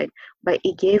genocide, but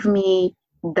it gave me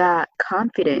that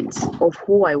confidence of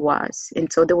who I was.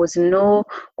 And so there was no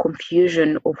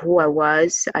confusion of who I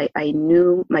was. I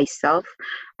knew myself,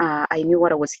 I knew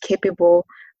what I was capable,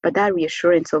 but that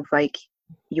reassurance of, like,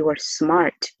 you are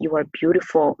smart, you are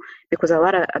beautiful, because a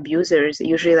lot of abusers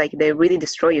usually, like, they really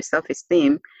destroy your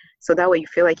self-esteem. So that way you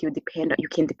feel like you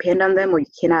can depend on them, or you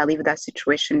cannot leave that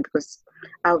situation, because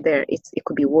out there it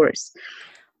could be worse.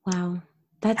 Wow.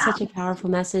 That's Yeah. such a powerful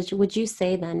message. Would you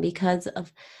say then, because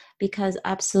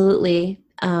absolutely,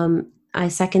 I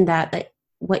second that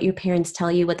what your parents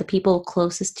tell you, what the people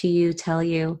closest to you tell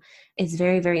you is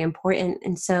very, very important.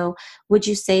 And so would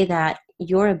you say that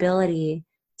your ability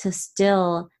to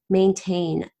still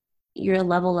maintain your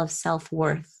level of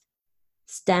self-worth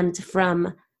stemmed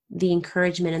from the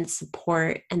encouragement and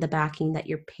support and the backing that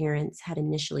your parents had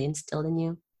initially instilled in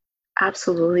you?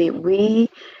 Absolutely.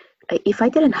 If I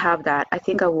didn't have that, I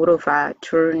think I would have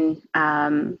turned,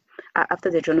 after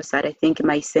the genocide, I think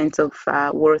my sense of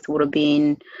worth would have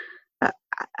been,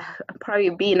 probably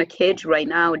be in a cage right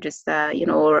now, just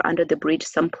or under the bridge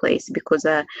someplace, because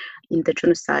in the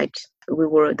genocide we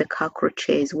were the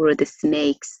cockroaches, we were the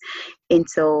snakes, and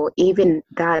so even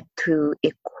that, to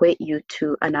equate you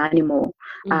to an animal,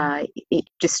 it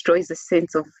destroys the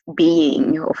sense of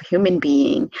being, of human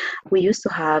being. We used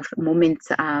to have moments.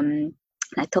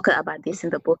 I talk about this in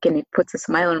the book, and it puts a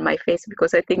smile on my face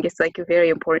because I think it's like very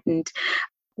important.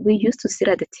 We used to sit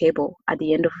at the table at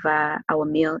the end of our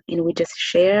meal, and we just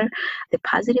share the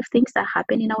positive things that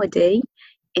happen in our day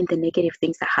and the negative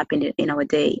things that happen in our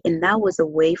day. And that was a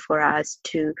way for us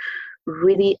to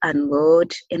really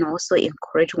unload and also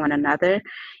encourage one another.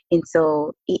 And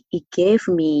so it gave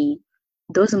me,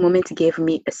 those moments gave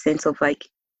me a sense of like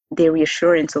the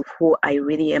reassurance of who I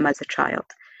really am as a child.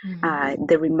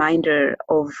 The reminder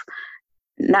of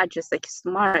not just like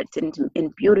smart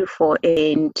and beautiful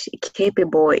and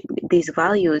capable, these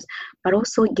values, but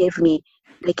also gave me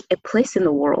like a place in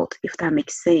the world, if that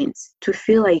makes sense, to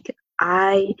feel like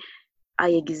I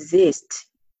exist,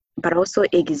 but also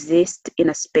exist in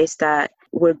a space that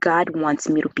where God wants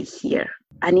me to be here.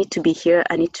 I need to be here.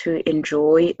 I need to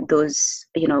enjoy those,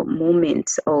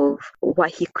 moments of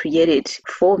what He created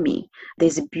for me.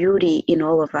 There's beauty in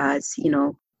all of us,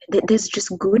 there's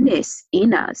just goodness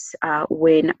in us.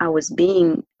 When I was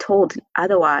being told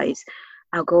otherwise,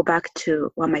 I'll go back to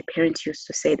what my parents used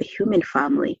to say, the human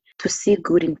family, to see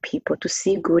good in people, to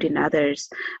see good in others,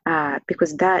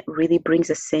 because that really brings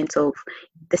a sense of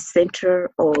the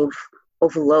center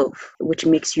of love, which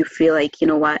makes you feel like, you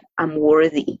know what, I'm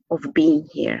worthy of being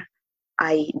here.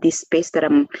 This space that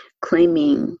I'm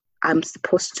claiming, I'm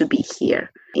supposed to be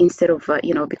here. Instead of,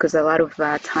 because a lot of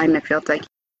time I felt like,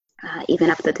 even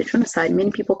after the genocide,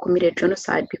 many people committed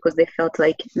genocide because they felt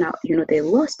like now, they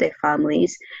lost their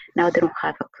families. Now they don't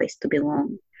have a place to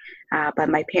belong. But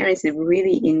my parents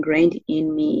really ingrained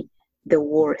in me the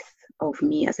worth of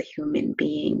me as a human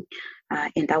being.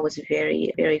 And that was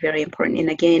very, very, very important. And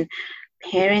again,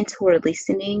 parents who are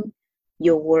listening,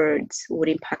 your words would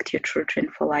impact your children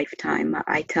for a lifetime.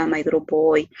 I tell my little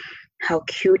boy how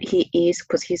cute he is,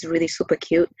 because he's really super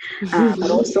cute, but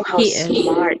also how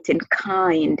smart and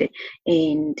kind.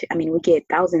 And I mean, we get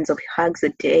thousands of hugs a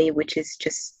day, which is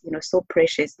just, so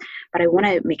precious. But I want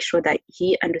to make sure that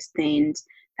he understands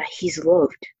that he's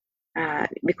loved,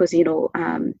 because,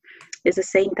 there's a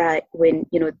saying that when,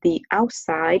 the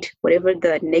outside, whatever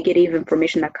the negative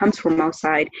information that comes from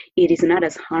outside, it is not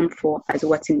as harmful as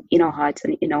what's in our hearts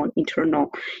and in our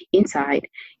internal inside.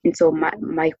 And so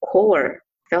my core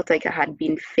felt like I had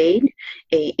been fed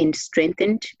and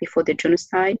strengthened before the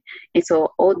genocide. And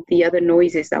so all the other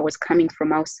noises that was coming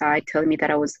from outside telling me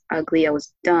that I was ugly, I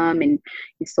was dumb, and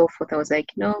so forth, I was like,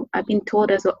 no, I've been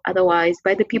told otherwise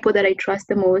by the people that I trust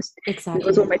the most. Exactly.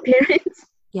 Those were my parents.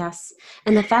 Yes.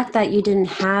 And the fact that you didn't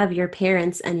have your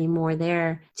parents anymore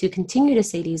there to continue to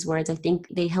say these words, I think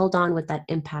they held on with that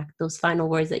impact, those final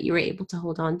words that you were able to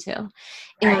hold on to.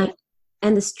 Right.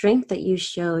 And the strength that you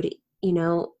showed,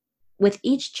 with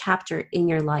each chapter in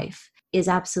your life is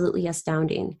absolutely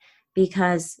astounding,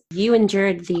 because you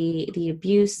endured the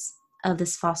abuse of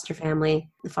this foster family,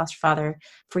 the foster father,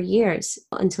 for years,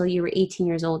 until you were 18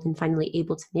 years old and finally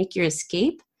able to make your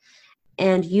escape.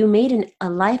 And you made a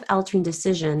life-altering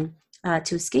decision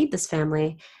to escape this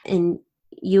family, and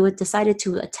you had decided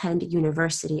to attend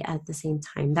university at the same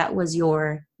time. That was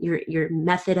your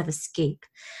method of escape.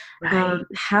 Right.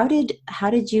 How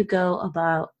did you go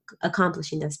about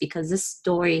accomplishing this? Because this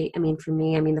story, I mean, for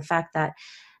me, I mean, the fact that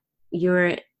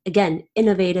you're, again,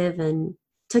 innovative and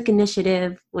took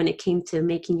initiative when it came to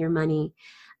making your money,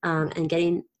 and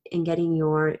getting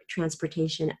your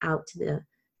transportation out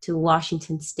to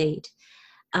Washington State.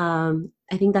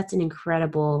 I think that's an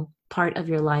incredible part of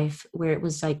your life, where it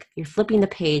was like you're flipping the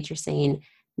page, you're saying,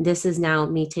 this is now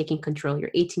me taking control.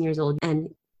 You're 18 years old and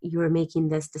you're making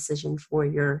this decision for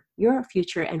your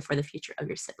future and for the future of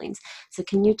your siblings. So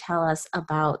can you tell us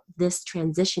about this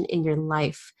transition in your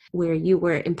life where you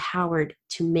were empowered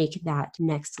to make that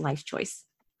next life choice?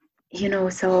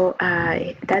 So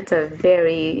that's a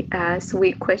very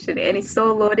sweet question, and it's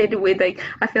so loaded with, like,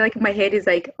 I feel like my head is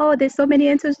like, oh, there's so many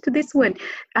answers to this one.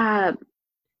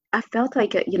 I felt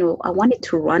like, I wanted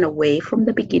to run away from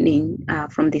the beginning,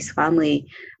 from this family,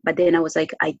 but then I was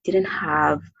like, I didn't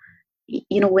have,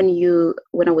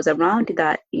 when I was around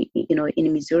that,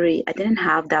 in Missouri, I didn't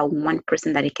have that one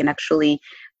person that I can actually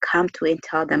come to and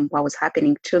tell them what was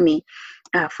happening to me,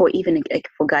 for even like,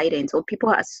 for guidance. Or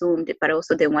people assumed, but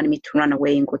also they wanted me to run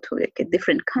away and go to like a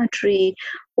different country,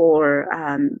 or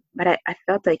but I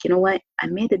felt like, you know what, I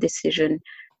made the decision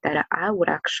that I would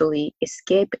actually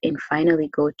escape and finally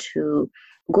go to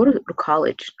go to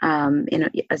college.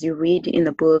 As you read in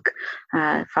the book,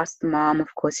 first mom,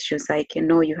 of course, she was like,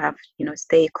 you have,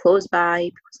 stay close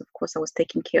by, because of course I was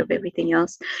taking care of everything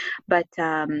else. But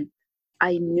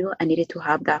I knew I needed to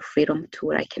have that freedom to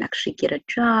where I can actually get a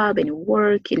job and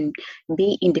work and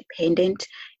be independent,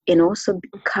 and also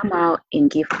come out and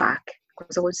give back,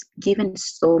 because I was given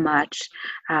so much.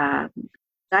 Uh,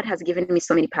 God has given me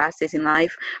so many passes in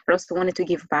life, but also wanted to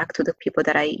give back to the people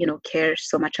that I, care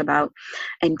so much about.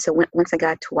 And so once I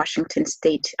got to Washington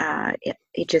State,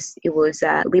 it was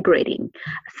liberating.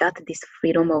 I felt this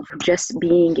freedom of just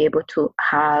being able to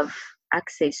have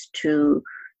access to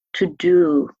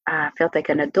do. Felt like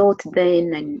an adult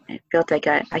then, and I felt like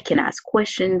I can ask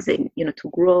questions and to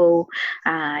grow.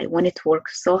 I wanted to work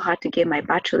so hard to get my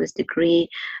bachelor's degree,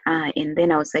 and then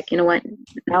I was like, you know what,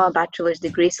 now a bachelor's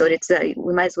degree, so it's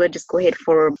we might as well just go ahead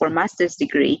for a master's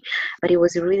degree. But it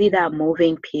was really that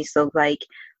moving piece of like,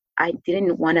 I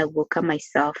didn't want to look at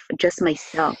myself, just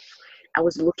myself. I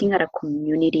was looking at a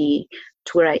community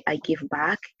to where I give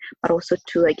back, but also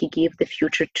to like give the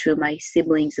future to my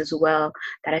siblings as well,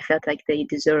 that I felt like they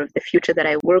deserve the future that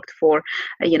I worked for.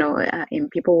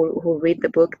 And people who read the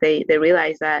book, they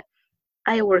realize that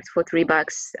I worked for $3,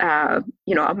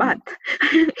 a month,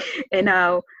 and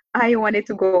now I wanted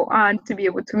to go on to be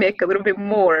able to make a little bit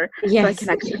more, so I Yes. can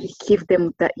actually give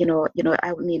them that.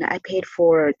 I mean, I paid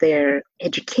for their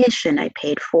education, I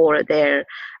paid for their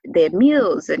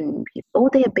meals and all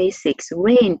their basics,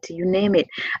 rent, you name it.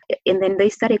 And then they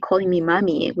started calling me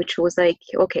mommy, which was like,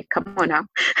 okay, come on now.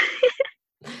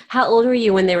 How old were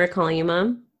you when they were calling you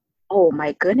mom? Oh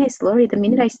my goodness, Lori! The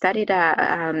minute I started,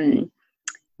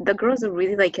 the girls are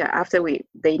really like, after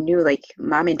they knew like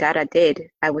mom and dad are dead,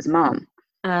 I was mom.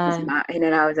 Uh, And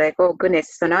then I was like, oh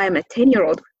goodness, so now I'm a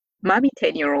 10-year-old, mommy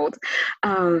 10-year-old.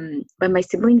 But my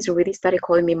siblings really started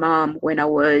calling me mom when I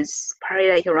was probably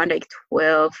like around like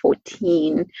 12,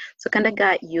 14. So kind of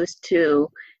got used to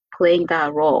playing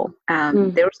that role.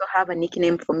 They also have a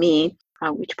nickname for me,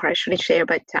 which probably shouldn't share,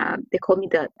 but they call me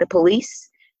the police,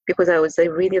 because I was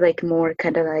really like more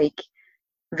kind of like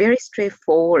very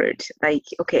straightforward. Like,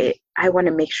 okay, I want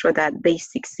to make sure that they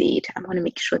succeed. I want to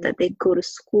make sure that they go to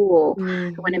school.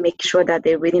 I want to make sure that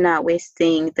they're really not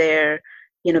wasting their,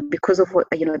 because of what,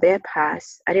 their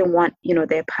past. I didn't want,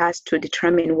 their past to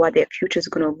determine what their future is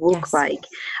going to look yes. like,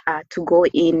 to go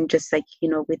in just like,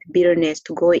 with bitterness,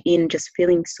 to go in just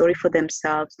feeling sorry for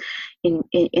themselves.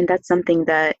 And that's something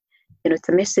that, it's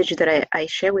a message that I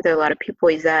share with a lot of people,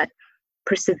 is that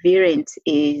perseverance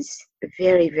is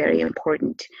very, very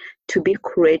important. To be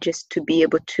courageous, to be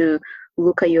able to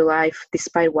look at your life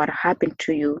despite what happened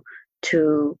to you,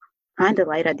 to find the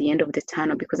light at the end of the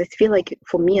tunnel. Because I feel like,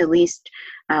 for me at least,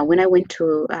 when I went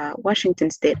to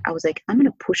Washington State, I was like, I'm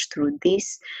going to push through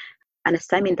this. An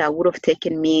assignment that would have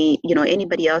taken me,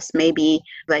 anybody else, maybe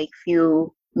like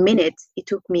few minutes, it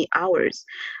took me hours.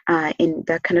 And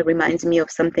that kind of reminds me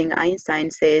of something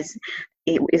Einstein says.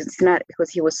 It's not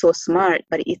because he was so smart,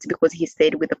 but it's because he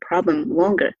stayed with the problem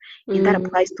longer. And that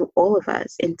applies to all of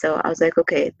us. And so I was like,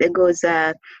 okay, there goes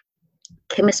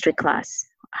chemistry class.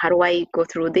 How do I go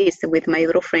through this with my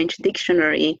little French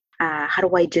dictionary? How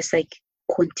do I just like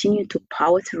continue to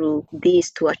power through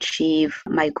this to achieve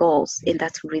my goals? And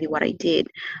that's really what I did.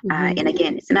 And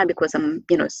again, it's not because I'm,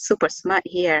 super smart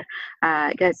here.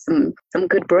 I got some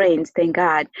good brains, thank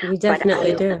God. You But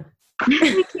definitely do.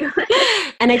 thank you.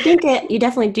 And I think you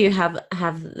definitely do have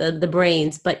the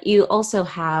brains, but you also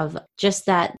have just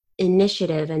that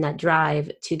initiative and that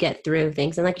drive to get through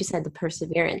things. And like you said, the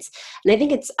perseverance. And I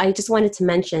think I just wanted to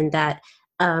mention that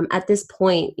at this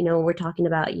point, we're talking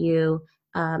about you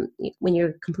when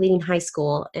you're completing high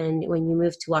school and when you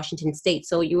moved to Washington State.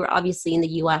 So you were obviously in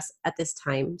the US at this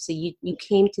time. So you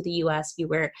came to the US,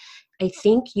 I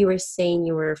think you were saying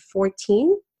you were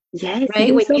 14, Yes, you're right?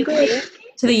 doing When so you good. came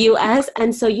to the US.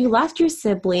 And so you left your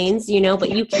siblings, but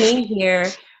you came here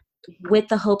with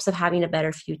the hopes of having a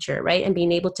better future, right? And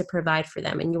being able to provide for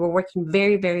them. And you were working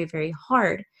very, very, very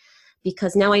hard,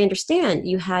 because now I understand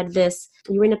you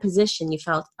were in a position you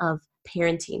felt of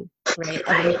parenting, right? Of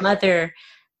a Right. mother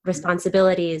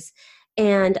responsibilities.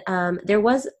 And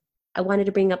I wanted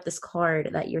to bring up this card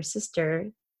that your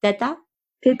sister, Teta,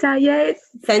 Tita, yes.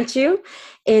 sent you,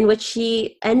 in which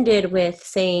she ended with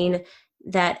saying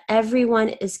that everyone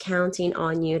is counting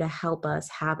on you to help us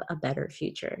have a better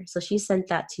future. So she sent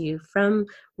that to you from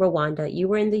Rwanda. You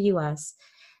were in the US.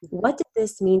 What did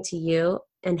this mean to you,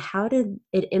 and how did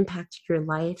it impact your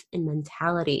life and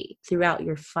mentality throughout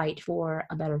your fight for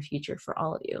a better future for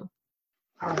all of you?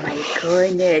 Oh my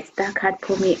goodness, that card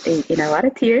put me in a lot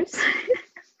of tears.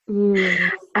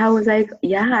 Mm. I was like,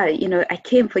 yeah, I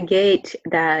can't forget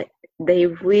that they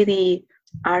really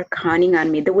are counting on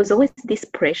me. There was always this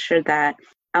pressure that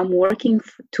I'm working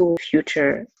to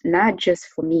future, not just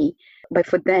for me, but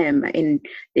for them, and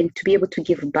to be able to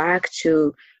give back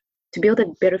to build a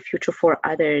better future for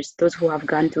others, those who have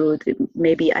gone through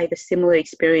maybe either similar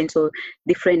experience or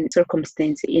different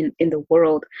circumstance in the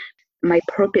world. My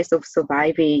purpose of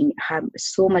surviving have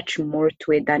so much more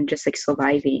to it than just like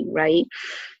surviving, right?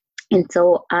 And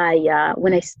so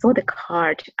when I saw the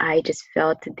card, I just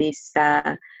felt this.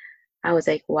 I was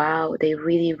like, wow, they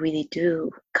really, really do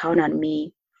count on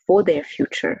me for their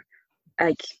future.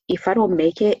 Like, if I don't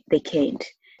make it, they can't,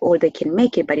 or they can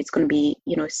make it, but it's going to be,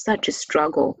 such a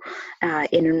struggle.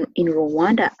 In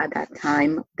Rwanda at that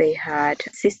time, they had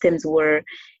systems where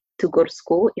to go to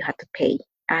school, you had to pay.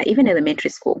 Even elementary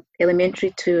school,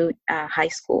 elementary to high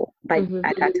school, but Mm-hmm.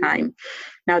 at that time,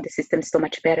 now the system is so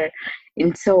much better.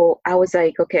 And so I was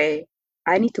like, okay,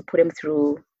 I need to put him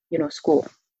through, school.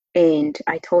 And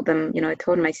I told them, I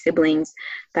told my siblings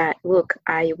that, look,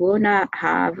 I will not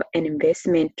have an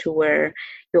investment to where,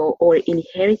 or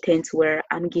inheritance where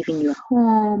I'm giving you a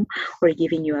home or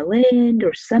giving you a land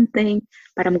or something,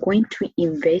 but I'm going to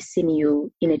invest in you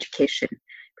in education,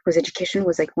 because education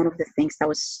was like one of the things that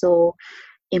was so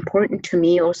important to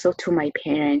me, also to my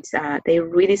parents. They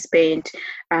really spent,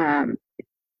 um,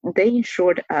 they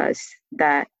ensured us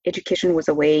that education was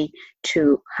a way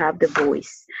to have the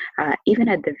voice, even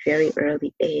at the very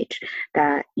early age,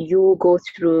 that you go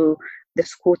through the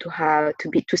school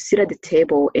to sit at the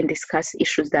table and discuss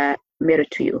issues that matter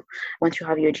to you. Once you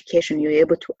have your education, you're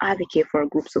able to advocate for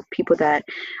groups of people that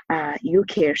you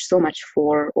care so much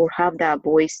for, or have that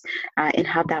voice and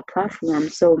have that platform.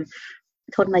 So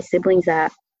I told my siblings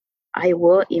that I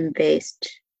will invest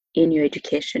in your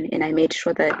education, and I made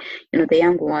sure that the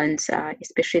young ones,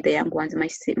 especially the young ones, my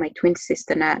twin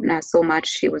sister, not so much.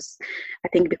 She was, I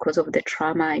think, because of the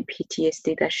trauma and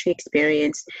PTSD that she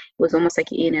experienced, it was almost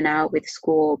like in and out with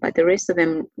school. But the rest of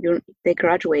them, they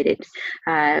graduated.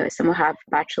 Some have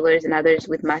bachelors, and others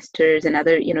with masters, and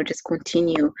other, just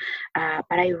continue. But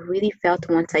I really felt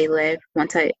once I left,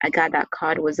 once I got that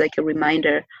card, was like a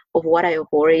reminder of what I have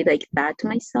already like that to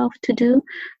myself to do,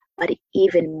 but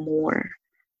even more.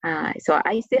 So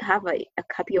I still have a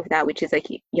copy of that, which is like,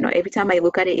 every time I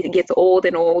look at it, it gets old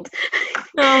and old.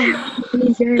 Oh,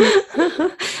 Yes.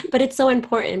 but it's so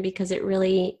important because it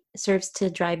really serves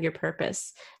to drive your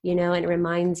purpose, and it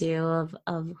reminds you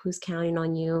of who's counting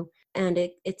on you. And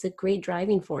it's a great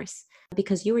driving force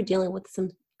because you were dealing with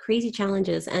some crazy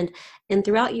challenges and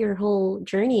throughout your whole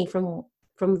journey from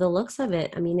the looks of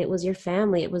it, I mean, it was your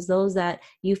family, it was those that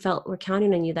you felt were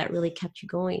counting on you that really kept you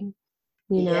going,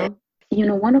 you Yeah. know?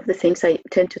 One of the things I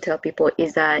tend to tell people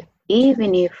is that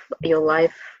even if your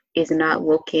life is not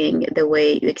looking the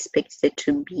way you expect it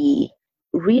to be,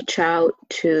 reach out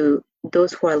to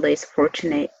those who are less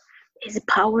fortunate. There's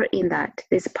power in that.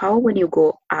 There's power when you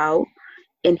go out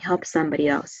and help somebody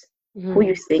else who Mhm.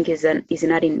 you think is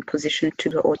not in position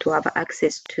to, or to have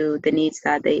access to the needs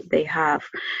that they have.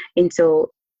 And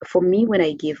so for me, when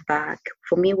I give back,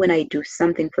 for me, when I do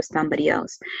something for somebody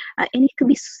else, and it could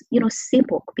be,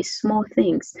 simple, could be small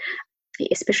things,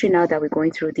 especially now that we're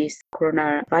going through this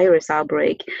coronavirus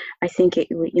outbreak. I think if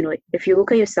you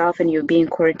look at yourself and you're being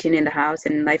quarantined in the house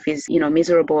and life is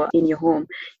miserable in your home,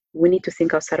 we need to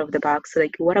think outside of the box. So,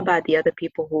 like, what about the other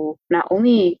people who not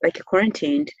only like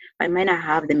quarantined but might not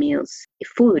have the meals,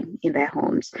 food in their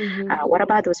homes? Mhm. What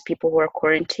about those people who are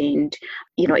quarantined,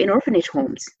 in orphanage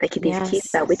homes, like these kids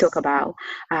Yes. that we talk about?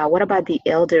 What about the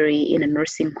elderly in a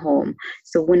nursing home?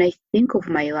 So when I think of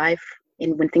my life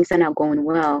and when things are not going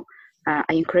well,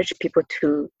 I encourage people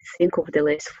to think of the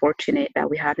less fortunate that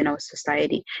we have in our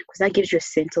society, because that gives you a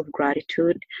sense of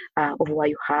gratitude of what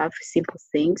you have, simple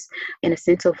things, and a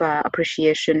sense of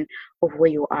appreciation of where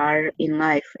you are in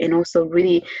life. And also,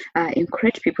 really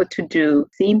encourage people to do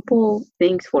simple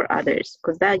things for others,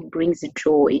 because that brings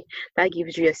joy. That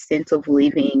gives you a sense of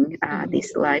living Mhm.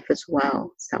 this life as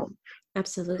well. So,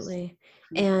 Absolutely.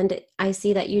 And I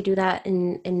see that you do that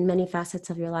in many facets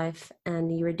of your life.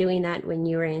 And you were doing that when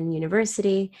you were in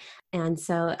university. And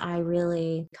so I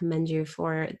really commend you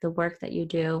for the work that you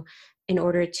do in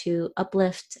order to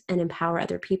uplift and empower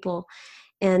other people.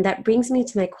 And that brings me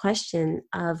to my question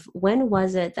of when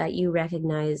was it that you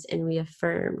recognized and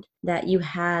reaffirmed that you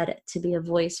had to be a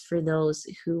voice for those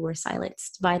who were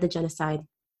silenced by the genocide?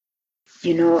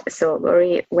 So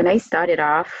Lori, when I started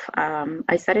off,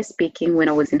 I started speaking when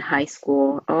I was in high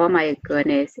school. Oh my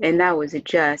goodness. And that was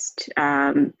just,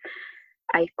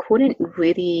 I couldn't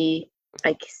really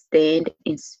like stand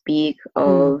and speak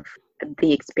Mm. of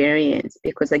the experience,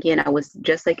 because again, I was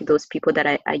just like those people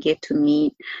that I get to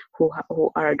meet who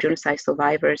are genocide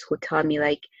survivors, who tell me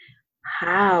like,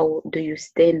 how do you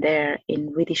stand there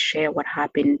and really share what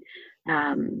happened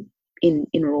um, in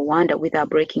Rwanda without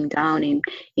breaking down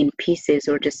in pieces,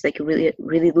 or just like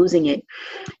really losing it.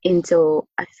 And so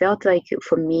I felt like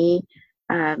for me,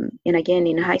 and again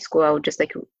in high school, I would just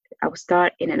like, I would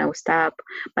start and then I would stop.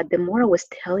 But the more I was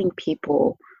telling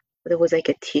people, there was like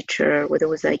a teacher, or there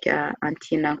was like a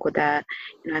auntie and uncle that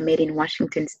I met in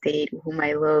Washington State, whom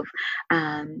I love.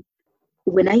 Um,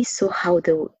 when I saw how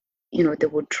they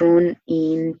were drawn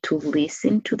in to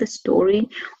listen to the story,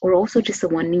 or also just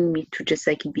wanting me to just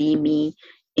like be me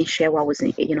and share what was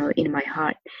in my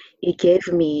heart, it gave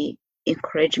me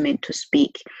encouragement to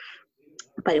speak.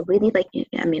 But it really, like,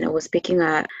 I mean, I was speaking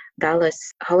at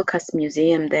Dallas Holocaust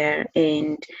Museum there,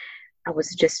 and I was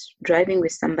just driving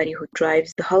with somebody who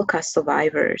drives the Holocaust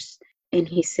survivors, and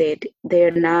he said they're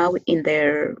now in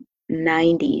their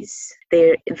 90s.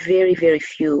 They're very, very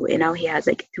few, and now he has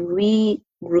like three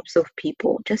groups of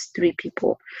people, just three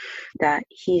people that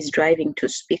he's driving to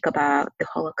speak about the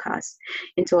Holocaust.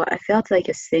 And so I felt like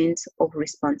a sense of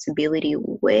responsibility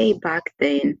way back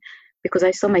then, because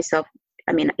I saw myself.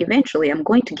 I mean, eventually I'm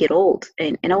going to get old,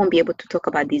 and I won't be able to talk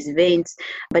about these events.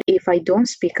 But if I don't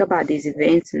speak about these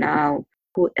events now,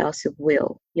 who else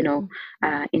will?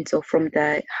 And so from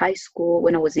the high school,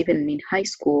 when I was even in high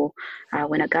school,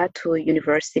 when I got to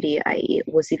university, I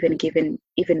was even given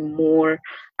even more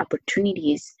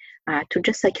opportunities to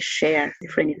just like share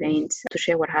different events, to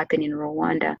share what happened in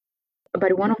Rwanda.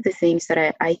 But one of the things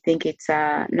that I think it's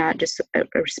not just a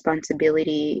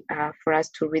responsibility for us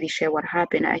to really share what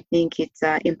happened. I think it's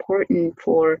important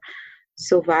for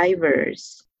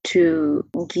survivors to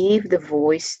give the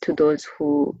voice to those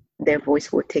who their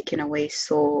voice were taken away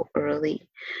so early.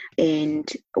 And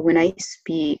when I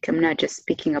speak, I'm not just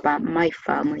speaking about my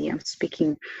family, I'm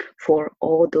speaking for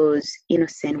all those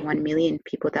innocent 1 million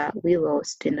people that we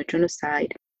lost in the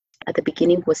genocide. At the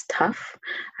beginning was tough,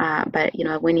 but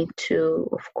I went into,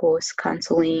 of course,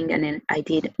 counseling, and then I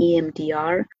did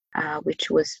EMDR,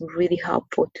 which was really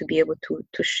helpful to be able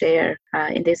to share.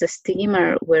 And there's a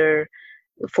stigma where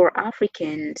for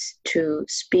Africans to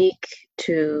speak,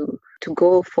 to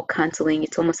go for counseling,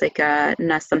 it's almost like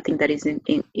not something that is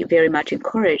very much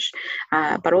encouraged.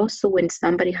 But also when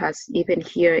somebody has, even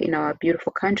here in our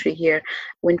beautiful country here,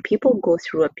 when people go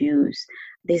through abuse,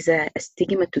 there's a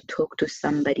stigma to talk to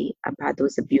somebody about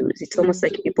those abuse. It's almost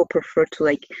like people prefer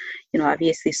to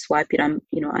obviously swipe it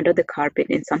under the carpet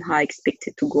and somehow expect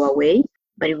it to go away,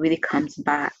 but it really comes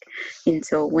back. And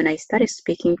so when I started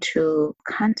speaking to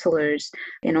counselors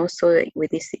and also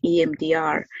with this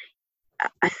EMDR,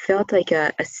 I felt like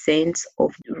a sense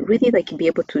of really like be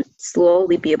able to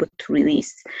slowly be able to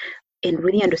release and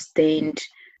really understand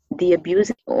the abuse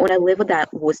on a level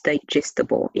that was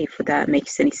digestible, if that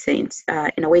makes any sense,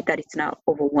 in a way that it's not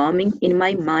overwhelming in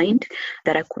my mind,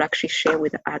 that I could actually share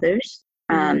with others.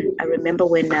 I remember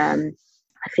when I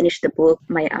finished the book,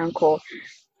 my uncle,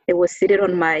 it was seated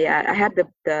on my, I had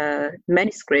the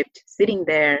manuscript sitting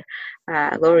there,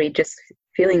 Lori, just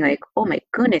feeling like, oh my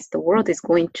goodness, the world is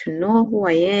going to know who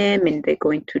I am, and they're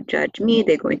going to judge me,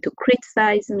 they're going to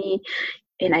criticize me.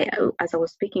 And as I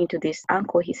was speaking to this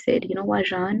uncle, he said, you know what,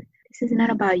 Jeanne, this is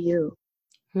not about you.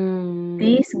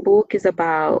 This book is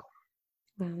about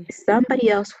somebody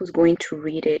else who's going to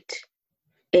read it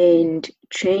and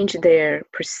change their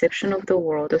perception of the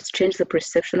world, or change the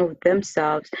perception of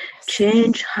themselves,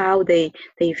 change how they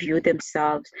view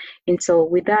themselves. And so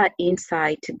with that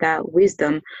insight, that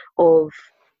wisdom of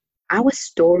our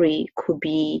story could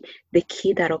be the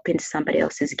key that opens somebody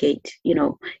else's gate,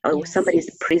 or somebody's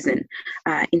prison.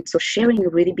 And so sharing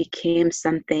really became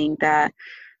something that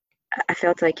I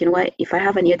felt like, you know what, if I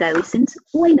have an ear that listens,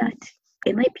 why not?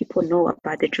 And let people know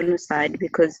about the genocide,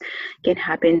 because it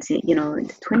happens, in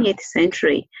the 20th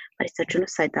century, but it's a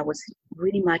genocide that was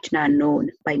really much not known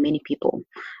by many people.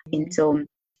 And so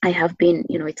I have been,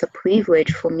 it's a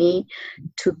privilege for me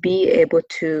to be able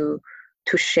to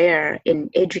share and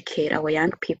educate our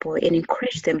young people and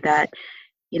encourage them that,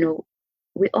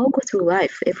 we all go through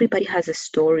life. Everybody has a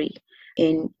story.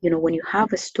 And, when you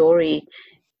have a story,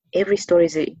 every story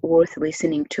is worth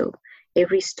listening to.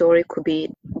 Every story could be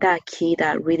that key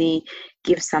that really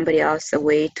gives somebody else a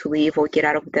way to live or get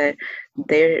out of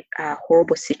their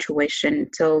horrible situation.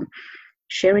 So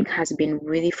sharing has been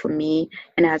really for me.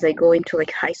 And as I go into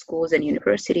like high schools and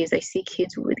universities, I see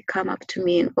kids really come up to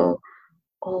me and go,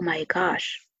 oh my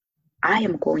gosh, I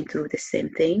am going through the same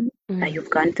thing that you've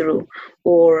gone through,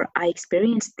 or I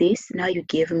experienced this, now you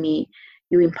give me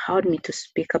you empowered me to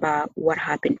speak about what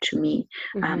happened to me.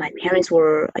 My parents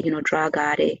were, drug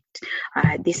addict.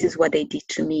 This is what they did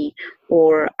to me.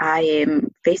 Or I am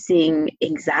facing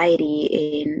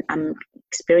anxiety and I'm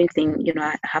experiencing,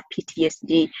 I have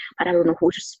PTSD, but I don't know who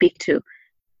to speak to.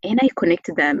 And I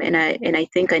connected them. And I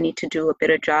think I need to do a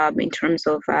better job in terms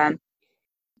of,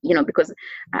 because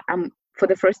I'm for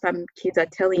the first time, kids are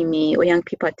telling me, or young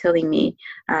people are telling me,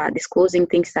 disclosing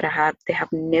things that they have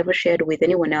never shared with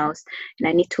anyone else, and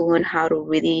I need to learn how to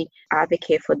really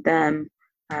advocate for them,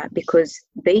 because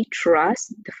they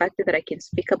trust the fact that I can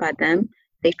speak about them.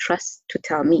 They trust to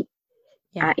tell me,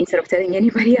 instead of telling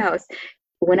anybody else.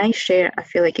 When I share, I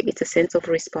feel like it's a sense of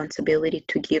responsibility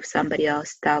to give somebody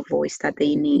else that voice that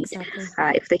they need. Exactly.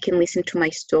 If they can listen to my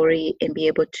story and be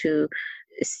able to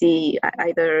see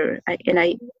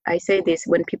I say this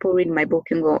when people read my book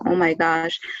and go, oh my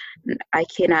gosh, I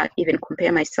cannot even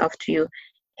compare myself to you.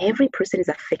 Every person is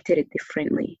affected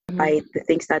differently by the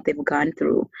things that they've gone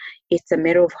through. It's a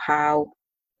matter of how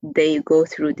they go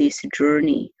through this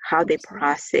journey, how they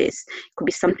process. It could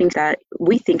be something that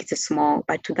we think it's a small,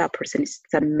 but to that person it's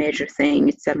a major thing.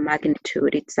 It's a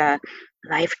magnitude. It's a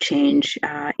life change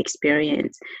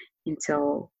experience. And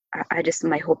so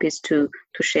my hope is to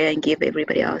share and give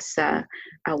everybody else a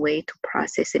way to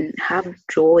process and have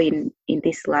joy in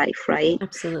this life, right?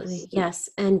 Absolutely. Yes.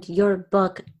 And your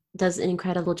book does an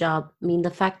incredible job. I mean,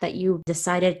 the fact that you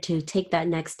decided to take that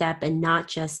next step and not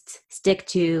just stick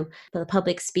to the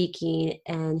public speaking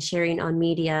and sharing on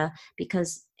media,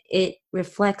 because it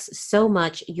reflects so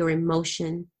much your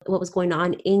emotion, what was going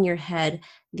on in your head,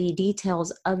 the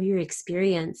details of your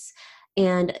experience.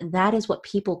 And that is what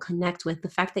people connect with. The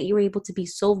fact that you were able to be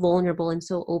so vulnerable and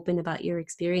so open about your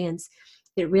experience,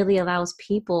 it really allows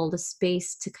people the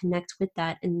space to connect with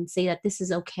that and say that this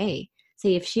is okay.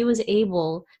 Say if she was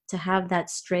able to have that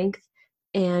strength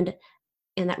and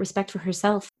that respect for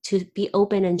herself to be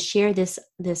open and share this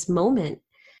moment,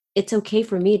 it's okay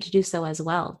for me to do so as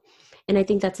well. And I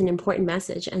think that's an important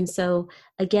message. And so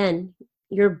again,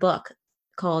 your book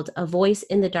called A Voice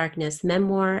in the Darkness,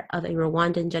 Memoir of a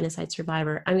Rwandan Genocide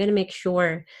Survivor. I'm going to make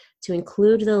sure to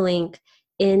include the link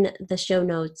in the show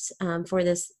notes for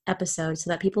this episode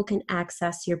so that people can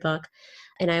access your book.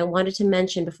 And I wanted to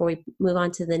mention before we move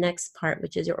on to the next part,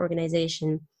 which is your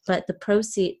organization, but part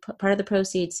of the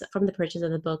proceeds from the purchase of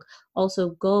the book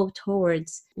also go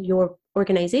towards your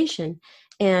organization.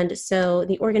 And so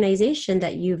the organization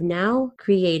that you've now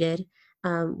created,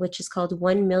 which is called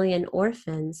 1 Million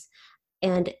Orphans,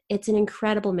 and it's an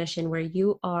incredible mission where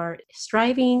you are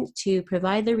striving to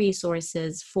provide the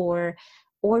resources for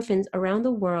orphans around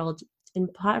the world in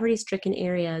poverty-stricken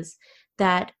areas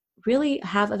that really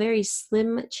have a very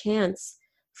slim chance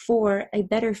for a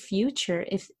better future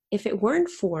if it weren't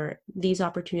for these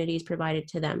opportunities provided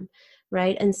to them,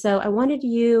 right? And so I wanted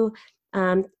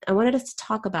us to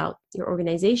talk about your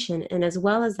organization, and as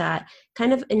well as that,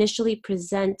 kind of initially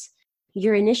present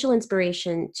your initial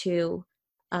inspiration to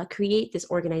create this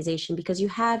organization, because you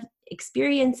have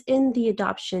experience in the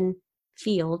adoption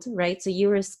field, right? So you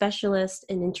were a specialist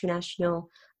in international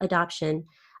adoption.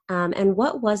 And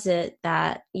what was it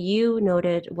that you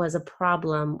noted was a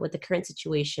problem with the current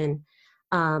situation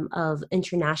of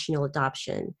international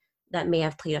adoption that may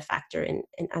have played a factor in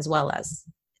as well as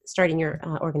starting your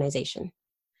organization?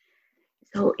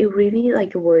 So it really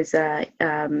was, I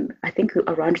think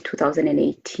around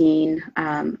 2018,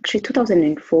 actually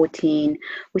 2014,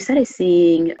 we started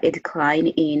seeing a decline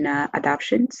in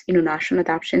adoptions, international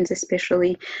adoptions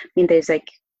especially. I mean, there's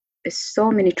so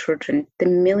many children, the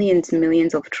millions and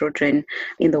millions of children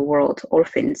in the world,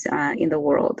 orphans in the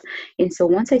world. And so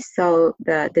once I saw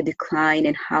the decline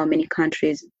and how many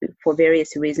countries, for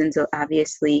various reasons, are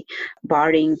obviously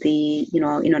barring the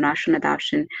international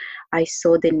adoption, I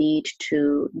saw the need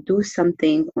to do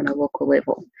something on a local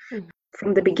level. Mm-hmm.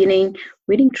 From the beginning,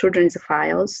 reading children's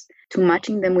files, to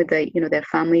matching them with their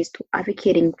families, to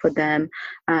advocating for them.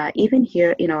 Even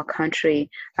here in our country,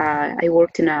 I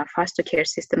worked in a foster care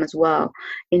system as well.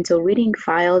 And so reading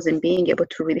files and being able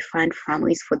to really find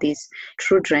families for these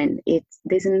children,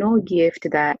 there's no gift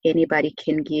that anybody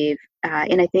can give.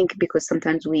 And I think because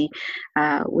sometimes we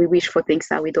wish for things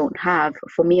that we don't have.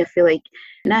 For me, I feel like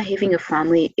not having a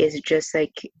family is just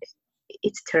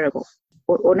it's terrible.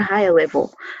 On a higher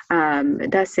level,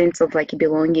 that sense of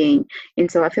belonging.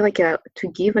 And so I feel like to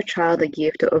give a child a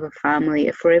gift of a family,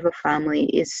 a forever family,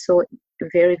 is so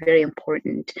very, very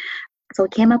important. So I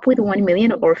came up with 1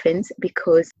 million orphans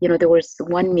because, there was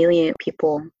 1 million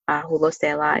people who lost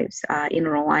their lives in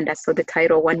Rwanda. So the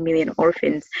title 1 million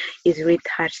orphans is really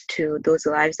attached to those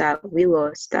lives that we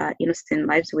lost, innocent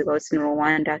lives we lost in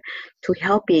Rwanda, to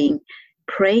helping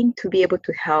praying to be able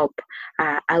to help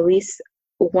at least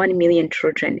 1 million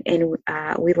children. And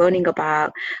we're learning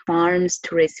about farms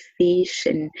to raise fish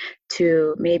and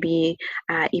to maybe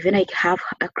even like have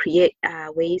create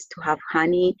ways to have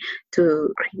honey,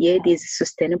 to create these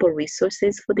sustainable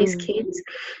resources for these kids,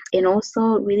 and also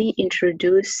really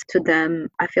introduce to them.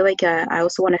 I feel like I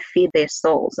also want to feed their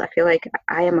souls. I feel like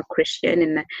I am a Christian,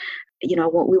 and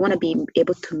we want to be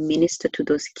able to minister to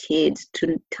those kids,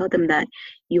 to tell them that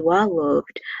you are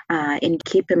loved, and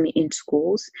keep them in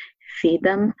schools, feed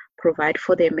them, provide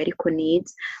for their medical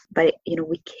needs. But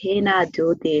we cannot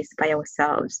do this by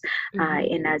ourselves.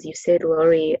 And as you said,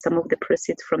 Lori, some of the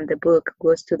proceeds from the book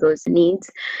goes to those needs,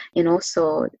 and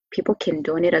also people can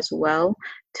donate as well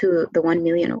to the 1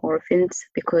 million orphans,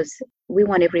 because we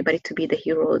want everybody to be the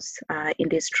heroes in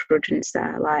these children's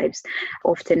lives.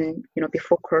 Often,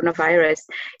 before coronavirus,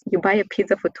 you buy a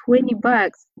pizza for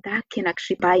 $20. That can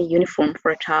actually buy a uniform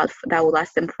for a child that will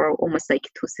last them for almost like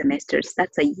 2 semesters.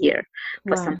 That's a year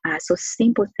for some. So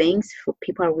simple things, for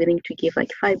people are willing to give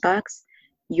like $5.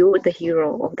 You're the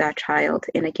hero of that child.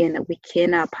 And again, we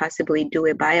cannot possibly do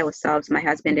it by ourselves. My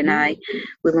husband and I,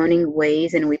 we're learning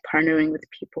ways, and we're partnering with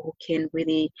people who can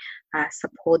really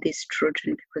support these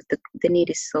children, because the need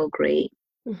is so great.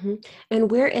 And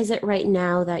where is it right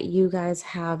now that you guys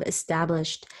have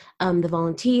established the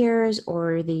volunteers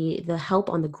or the help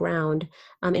on the ground?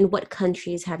 In what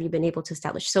countries have you been able to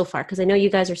establish so far? Because I know you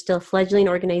guys are still a fledgling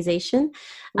organization,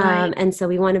 Right. and so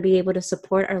we want to be able to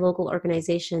support our local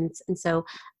organizations. And so,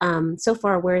 so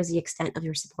far, where is the extent of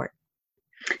your support?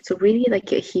 So really, like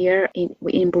here in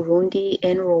Burundi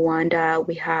and Rwanda,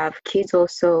 we have kids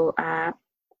also.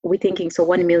 We're thinking, so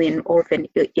 1 million orphan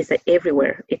is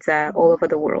everywhere. It's all over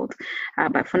the world.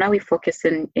 But for now, we focus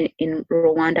in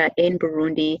Rwanda and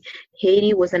Burundi.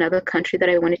 Haiti was another country that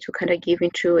I wanted to kind of give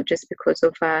into, just because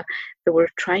of they were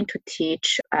trying to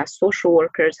teach social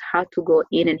workers how to go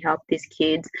in and help these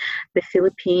kids. The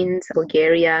Philippines,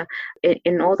 Bulgaria,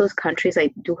 in all those countries,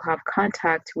 I do have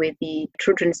contact with the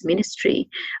children's ministry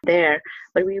there,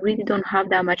 but we really don't have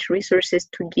that much resources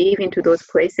to give into those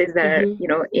places that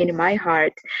are, in my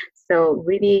heart. So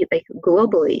really, like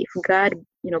globally, if God,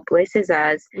 blesses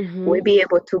us, we'll be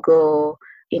able to go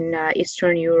in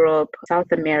Eastern Europe, South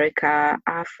America,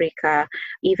 Africa,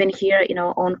 even here in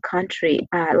our own country.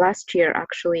 Last year,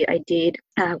 actually, I did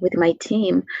with my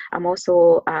team. I'm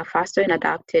also a foster and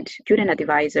adopted student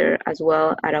advisor as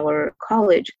well at our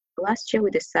college. Last year,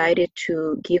 we decided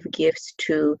to give gifts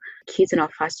to kids in our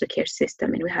foster care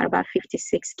system, and we had about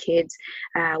 56 kids.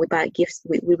 We bought gifts.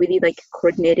 We really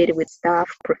coordinated with staff,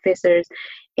 professors,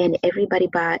 and everybody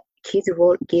bought. Kids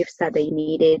wrote gifts that they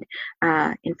needed,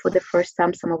 and for the first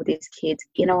time, some of these kids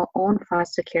in our own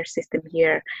foster care system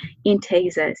here in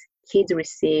Texas, kids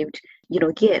received,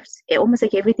 gifts, almost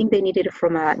like everything they needed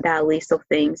from that list of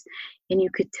things. And you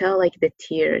could tell like the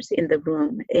tears in the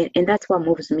room, and that's what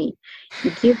moves me.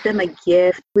 You give them a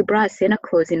gift. We brought Santa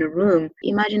Claus in a room.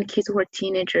 Imagine kids who are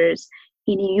teenagers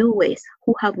in US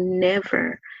who have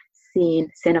never seen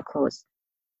Santa Claus.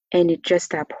 And it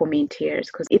just put me in tears,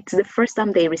 because it's the first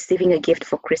time they're receiving a gift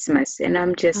for Christmas. And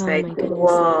I'm just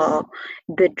whoa,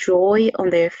 the joy on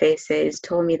their faces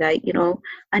told me that,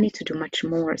 I need to do much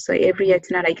more. So every year,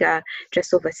 it's not like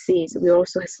just overseas. We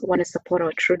also want to support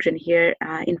our children here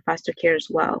in foster care as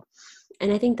well.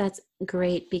 And I think that's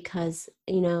great, because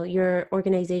your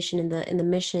organization and the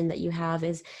mission that you have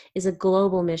is a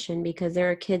global mission, because there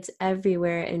are kids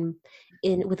everywhere and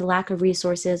with lack of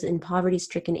resources in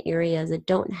poverty-stricken areas that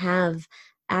don't have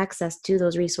access to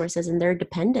those resources, and they're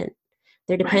dependent.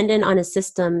 They're dependent on a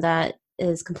system that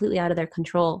is completely out of their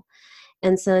control.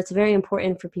 And so it's very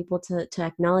important for people to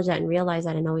acknowledge that and realize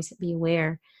that, and always be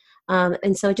aware.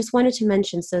 And so I just wanted to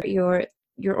mention, so your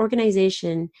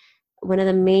organization, one of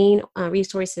the main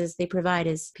resources they provide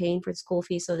is paying for school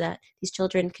fees so that these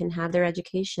children can have their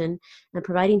education, and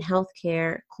providing health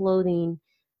care, clothing,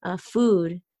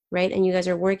 food, right? And you guys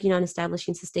are working on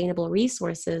establishing sustainable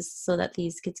resources so that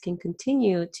these kids can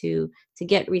continue to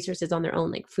get resources on their own,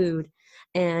 like food,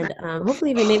 and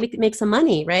hopefully even maybe make some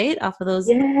money, right, off of those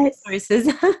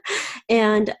resources.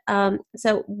 And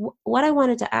so what I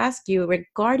wanted to ask you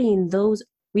regarding those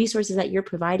resources that you're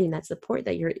providing, that support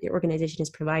that your organization is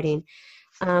providing,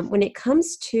 when it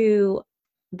comes to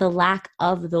the lack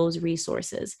of those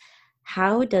resources,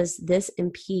 how does this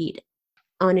impede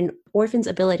on an orphan's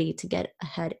ability to get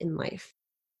ahead in life?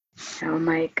 Oh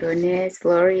my goodness,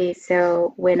 Lori.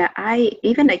 So when I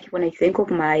think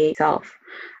of myself,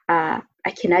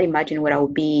 I cannot imagine what I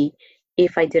would be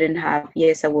if I didn't have.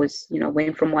 Yes, I was,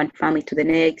 went from one family to the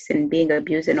next and being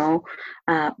abused and all.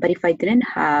 But if I didn't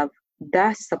have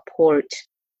that support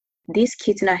these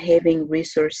kids not having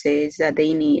resources that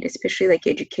they need, especially like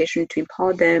education to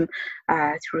empower them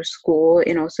through school,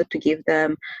 and also to give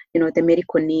them, the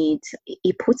medical needs,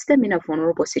 it puts them in a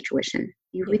vulnerable situation.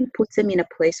 It really puts them in a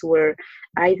place where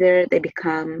either they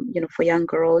become, for young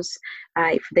girls,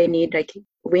 if they need like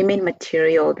women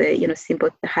material, the, simple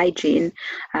hygiene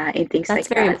and things That's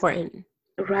like very that. important.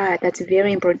 Right, that's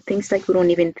very important. Things like we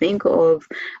don't even think of,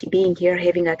 being here,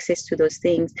 having access to those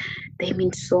things, they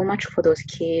mean so much for those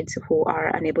kids who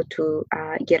are unable to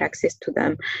get access to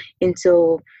them. And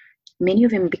so many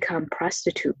of them become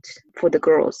prostitutes for the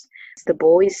girls. The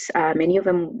boys, many of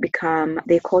them become,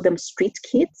 they call them street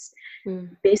kids,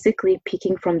 basically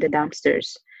picking from the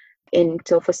dumpsters. And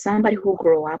so for somebody who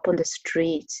grew up on the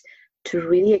streets, to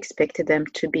really expect them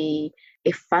to be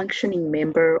a functioning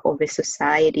member of a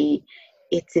society,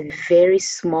 it's a very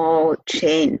small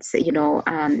chance,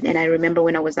 and I remember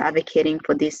when I was advocating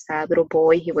for this little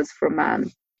boy, he was from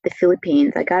the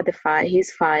Philippines. I got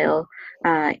his file,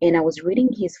 and I was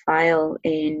reading his file,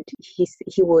 and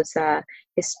he was a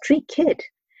street kid,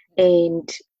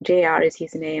 and JR is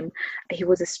his name. He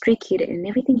was a street kid, and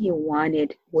everything he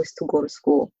wanted was to go to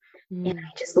school. And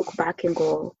I just look back and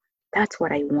go, that's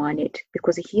what I wanted,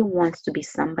 because he wants to be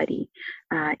somebody.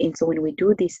 And so when we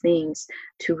do these things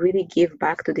to really give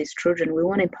back to these children, we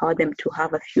want to empower them to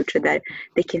have a future that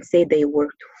they can say they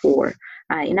worked for,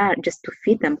 and not just to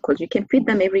feed them, because you can feed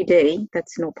them every day,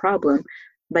 that's no problem.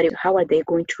 But how are they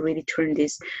going to really turn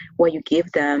this, what you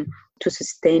give them, to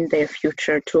sustain their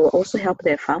future, to also help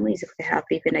their families if they have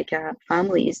even like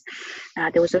families.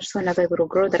 There was also another little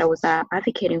girl that I was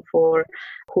advocating for,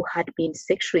 who had been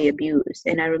sexually abused.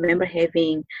 And I remember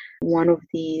having one of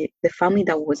the family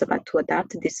that was about to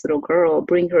adopt this little girl,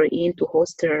 bring her in to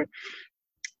host her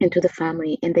into the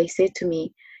family. And they said to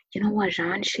me, you know what,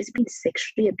 Jeanne, she's been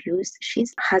sexually abused. She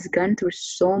has gone through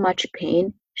so much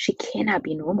pain. She cannot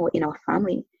be normal in our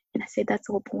family. And I said, that's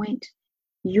the whole point.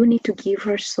 You need to give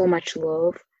her so much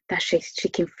love that she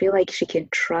can feel like she can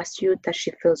trust you, that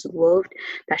she feels loved,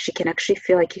 that she can actually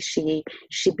feel like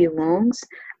she belongs.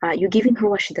 You're giving her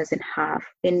what she doesn't have.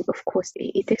 And of course,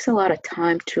 it takes a lot of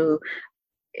time to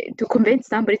convince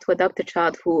somebody to adopt a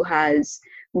child who has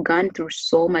gone through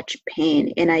so much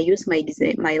pain. And I use my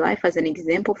life as an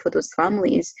example for those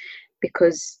families,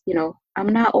 because I'm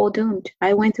not all doomed.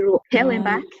 I went through hell and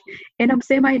back, and I'm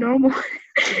semi-normal.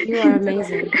 You are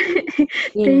amazing.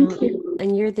 Thank you.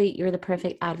 And you're the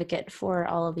perfect advocate for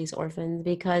all of these orphans,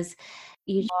 because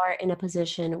you are in a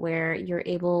position where you're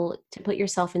able to put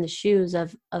yourself in the shoes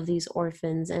of these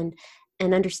orphans, and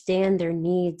understand their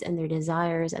needs and their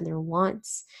desires and their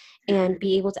wants, and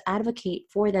be able to advocate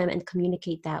for them and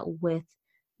communicate that with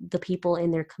the people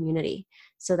in their community,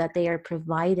 so that they are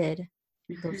provided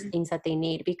those things that they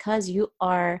need. Because you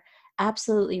are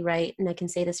absolutely right, and I can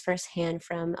say this firsthand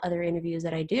from other interviews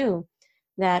that I do,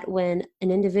 that when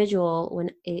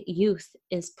a youth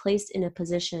is placed in a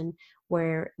position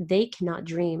where they cannot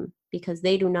dream, because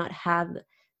they do not have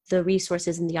the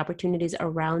resources and the opportunities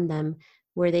around them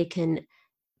where they can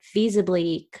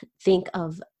feasibly think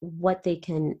of what they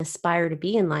can aspire to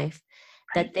be in life,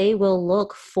 that they will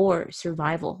look for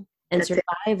survival. And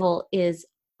survival is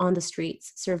on the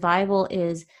streets. Survival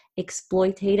is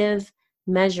exploitative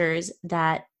measures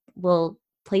that will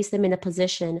place them in a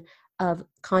position of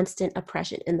constant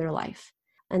oppression in their life.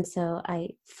 And so I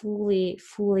fully,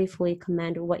 fully, fully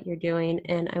commend what you're doing.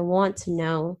 And I want to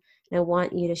know, and I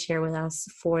want you to share with us,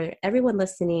 for everyone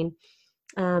listening,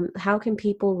 how can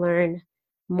people learn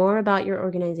more about your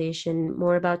organization,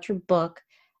 more about your book,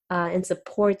 and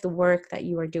support the work that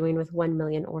you are doing with 1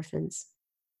 million orphans?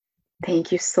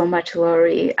 Thank you so much,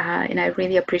 Lori, and I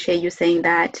really appreciate you saying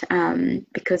that,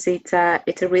 because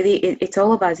it's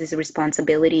all of us is a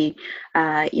responsibility.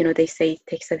 They say it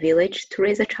takes a village to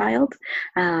raise a child.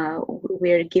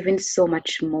 We're given so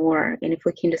much more, and if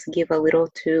we can just give a little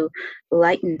to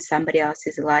lighten somebody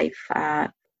else's life,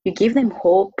 you give them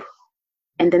hope,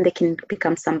 and then they can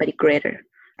become somebody greater.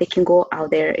 They can go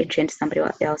out there and change somebody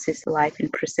else's life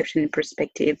and perception and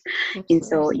perspective. Absolutely. And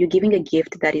so you're giving a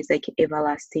gift that is like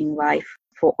everlasting life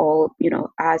for all,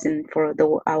 us and for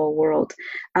our world.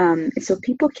 So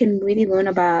people can really learn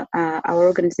about our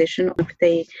organization if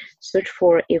they search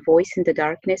for a voice in the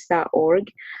darkness.org.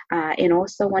 And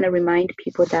also want to remind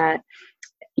people that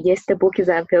Yes, the book is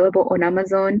available on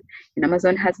Amazon, and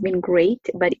Amazon has been great.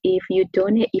 But if you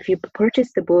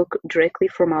purchase the book directly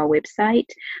from our website,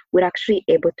 we're actually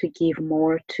able to give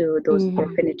more to those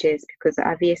orphanages, because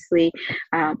obviously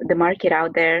the market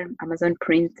out there, Amazon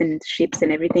prints and ships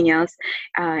and everything else,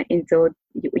 and so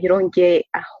you don't get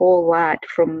a whole lot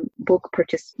from book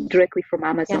purchase directly from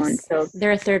Amazon. Yes, So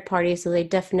they're a third party, so they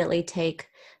definitely take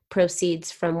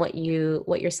proceeds from what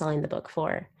you're selling the book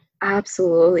for.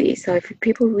 absolutely. So if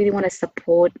people really want to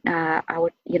support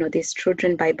these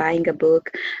children by buying a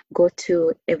book, go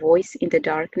to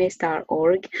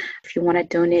avoiceinthedarkness.org. If you want to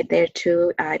donate there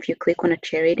too, if you click on a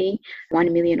charity,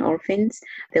 1 million orphans,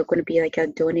 there's going to be like a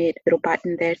donate little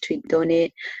button there to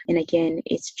donate. And again,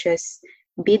 it's just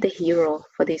be the hero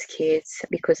for these kids,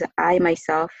 because I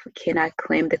myself cannot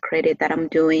claim the credit that I'm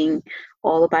doing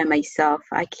all by myself.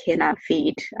 I cannot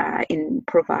feed and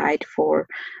provide for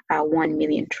 1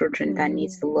 million children that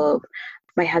needs the love.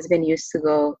 My husband used to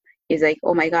go, he's like,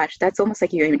 oh my gosh, that's almost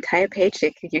like your entire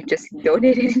paycheck you just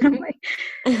donated. And I'm like,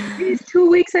 these 2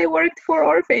 weeks I worked for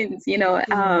orphans,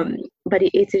 but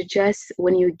it's just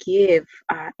when you give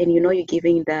and you're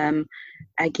giving them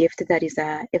a gift that is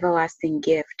a everlasting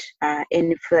gift.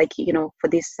 And for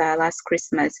this last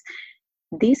Christmas,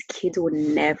 these kids would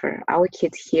never, our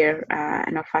kids here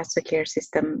in our foster care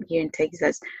system here in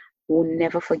Texas, will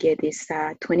never forget this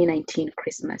 2019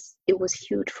 Christmas. It was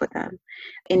huge for them.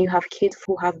 And you have kids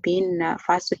who have been in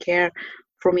foster care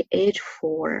from age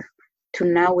 4 to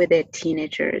now with their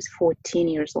teenagers, 14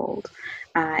 years old.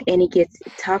 And it gets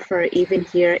tougher even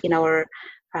here in our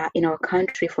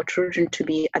country for children to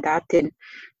be adopted.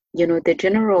 The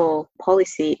general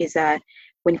policy is that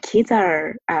when kids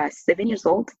are 7 years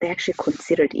old, they're actually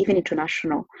considered, even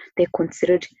international, they're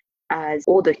considered as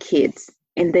older kids.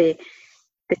 And they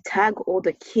tag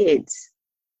older kids.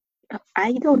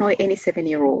 I don't know any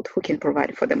 7-year-old who can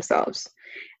provide for themselves.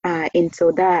 And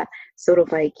so that sort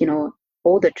of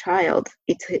older child,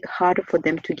 it's harder for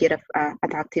them to get a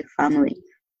adoptive family.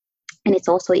 And it's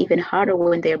also even harder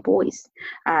when they're boys.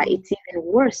 It's even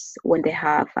worse when they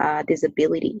have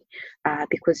disability,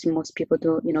 because most people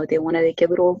don't, they want to get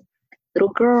a little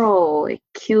girl,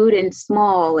 cute and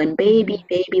small and baby,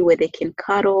 where they can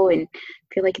cuddle and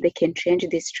feel like they can change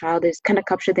this child. Is kind of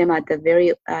capture them at the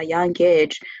very young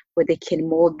age, where they can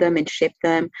mold them and shape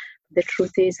them. The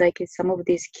truth is, some of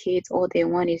these kids, all they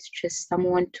want is just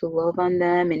someone to love on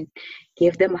them and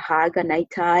give them a hug at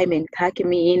nighttime and tuck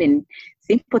them in, and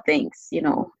simple things,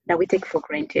 that we take for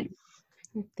granted.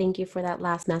 Thank you for that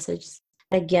last message.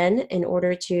 Again, in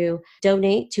order to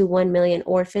donate to 1 million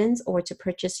orphans or to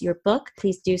purchase your book,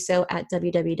 please do so at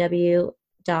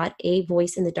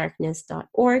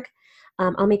www.avoiceinthedarkness.org.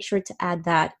 I'll make sure to add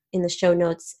that in the show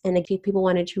notes. And if people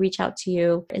wanted to reach out to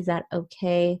you, is that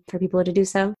okay for people to do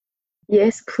so?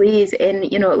 Yes, please.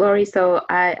 And, Lori, so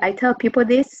I tell people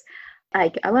this,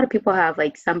 a lot of people have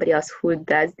somebody else who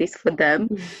does this for them.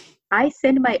 I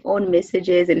send my own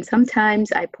messages, and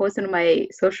sometimes I post on my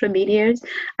social medias,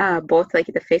 both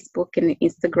the Facebook and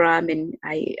Instagram. And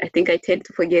I think I tend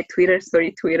to forget Twitter.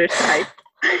 Sorry, Twitter side.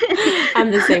 I'm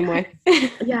the same way.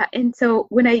 Yeah, and so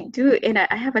when I do, and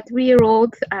I have a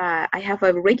 3-year-old, I have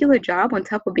a regular job on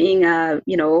top of being a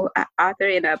author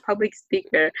and a public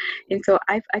speaker, and so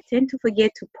I tend to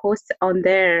forget to post on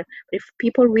there. If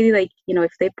people really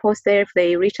if they post there, if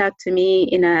they reach out to me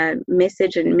in a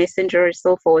message and messenger or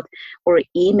so forth, or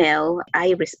email,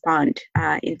 I respond.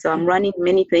 And so I'm running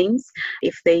many things.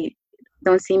 If they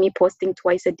don't see me posting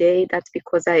twice a day, that's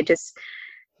because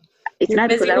it's not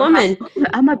because I don't have,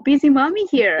 I'm a busy mommy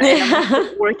here, and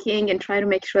I'm working and trying to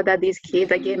make sure that these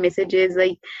kids, I get messages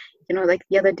the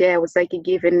other day I was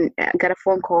got a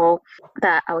phone call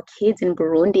that our kids in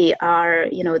Burundi are,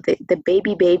 the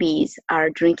babies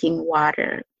are drinking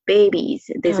water.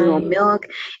 Babies, there's no milk.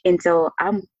 And so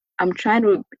I'm trying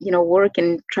to, work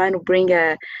and trying to bring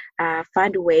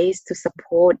find ways to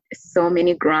support so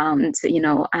many grounds,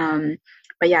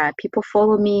 but yeah, people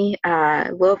follow me,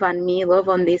 love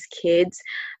on these kids,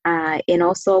 and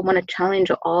also want to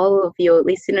challenge all of your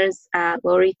listeners,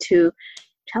 Lori, to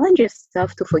challenge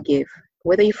yourself to forgive.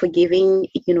 Whether you're forgiving,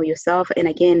 yourself, and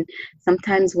again,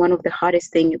 sometimes one of the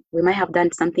hardest thing, we might have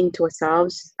done something to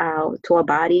ourselves, to our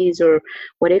bodies, or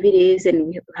whatever it is, and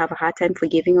we have a hard time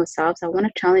forgiving ourselves. I want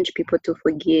to challenge people to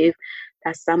forgive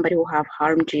that somebody who have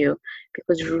harmed you,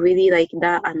 because really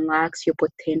that unlocks your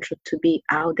potential to be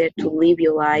out there, to live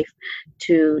your life,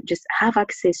 to just have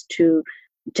access to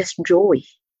just joy.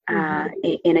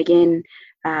 And again,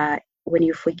 when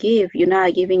you forgive, you're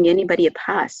not giving anybody a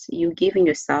pass. You're giving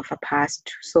yourself a pass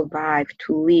to survive,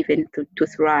 to live, and to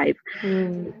thrive.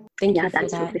 Thank you for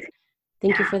that.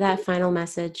 Thank you for that final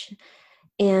message.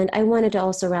 And I wanted to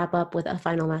also wrap up with a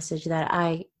final message that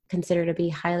I consider to be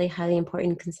highly, highly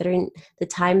important considering the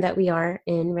time that we are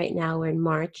in right now. We're in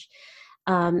March.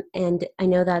 And I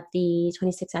know that the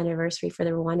 26th anniversary for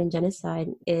the Rwandan genocide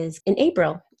is in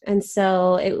April. And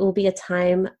so it will be a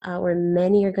time where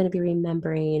many are going to be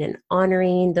remembering and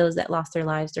honoring those that lost their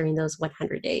lives during those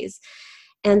 100 days.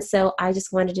 And so I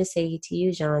just wanted to say to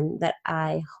you, Jeanne, that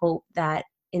I hope that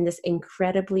in this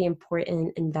incredibly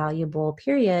important and valuable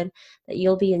period, that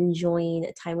you'll be enjoying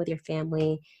time with your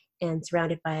family and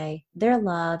surrounded by their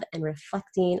love and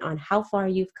reflecting on how far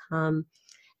you've come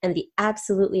and the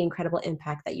absolutely incredible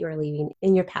impact that you are leaving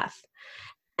in your path.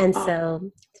 And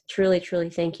so truly, truly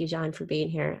thank you, Jeanne, for being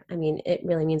here. I mean, it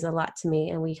really means a lot to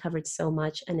me, and we covered so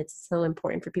much, and it's so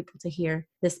important for people to hear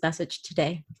this message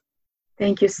today.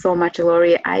 Thank you so much,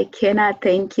 Lori. I cannot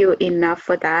thank you enough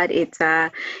for that.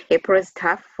 April is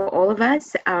tough for all of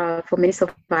us, for many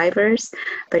survivors,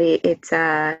 but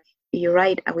you're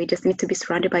right. We just need to be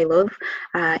surrounded by love.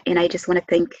 And I just want to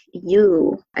thank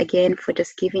you again for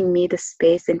just giving me the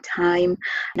space and time.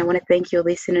 And I want to thank your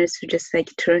listeners who just like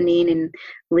turn in and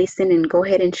listen and go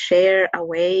ahead and share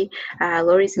away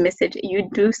Lori's message. You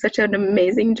do such an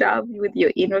amazing job with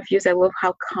your interviews. I love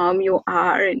how calm you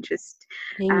are, and just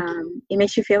it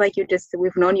makes you feel like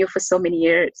we've known you for so many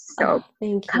years. So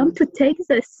come to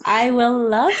Texas. I will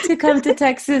love to come to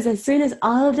Texas as soon as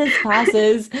all of this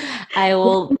passes.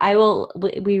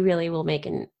 We really will make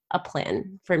a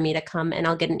plan for me to come, and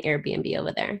I'll get an Airbnb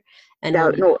over there. And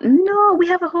no, we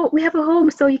have a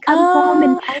home. So you come home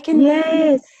and I can.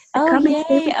 Yes. Come and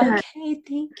stay with us. Okay,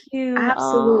 thank you.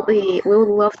 Absolutely. We would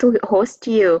love to host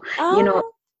you.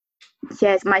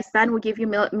 Yes, my son will give you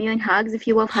million hugs if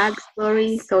you love hugs,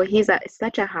 Lori. Yes. So he's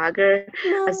such a hugger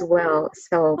as well.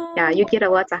 So yeah, you get a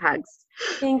lot of hugs.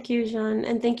 Thank you, Jeanne.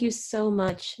 And thank you so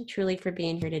much, truly, for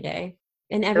being here today.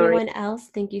 And everyone else,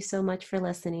 thank you so much for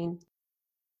listening.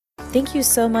 Thank you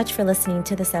so much for listening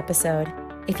to this episode.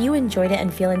 If you enjoyed it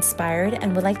and feel inspired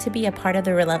and would like to be a part of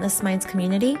the Relentless Minds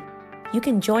community, you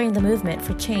can join the movement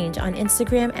for change on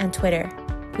Instagram and Twitter.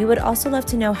 We would also love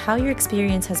to know how your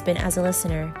experience has been as a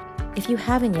listener. If you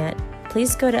haven't yet,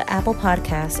 please go to Apple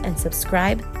Podcasts and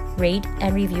subscribe, rate,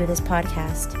 and review this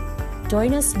podcast.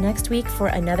 Join us next week for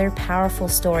another powerful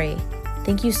story.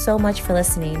 Thank you so much for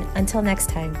listening. Until next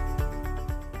time.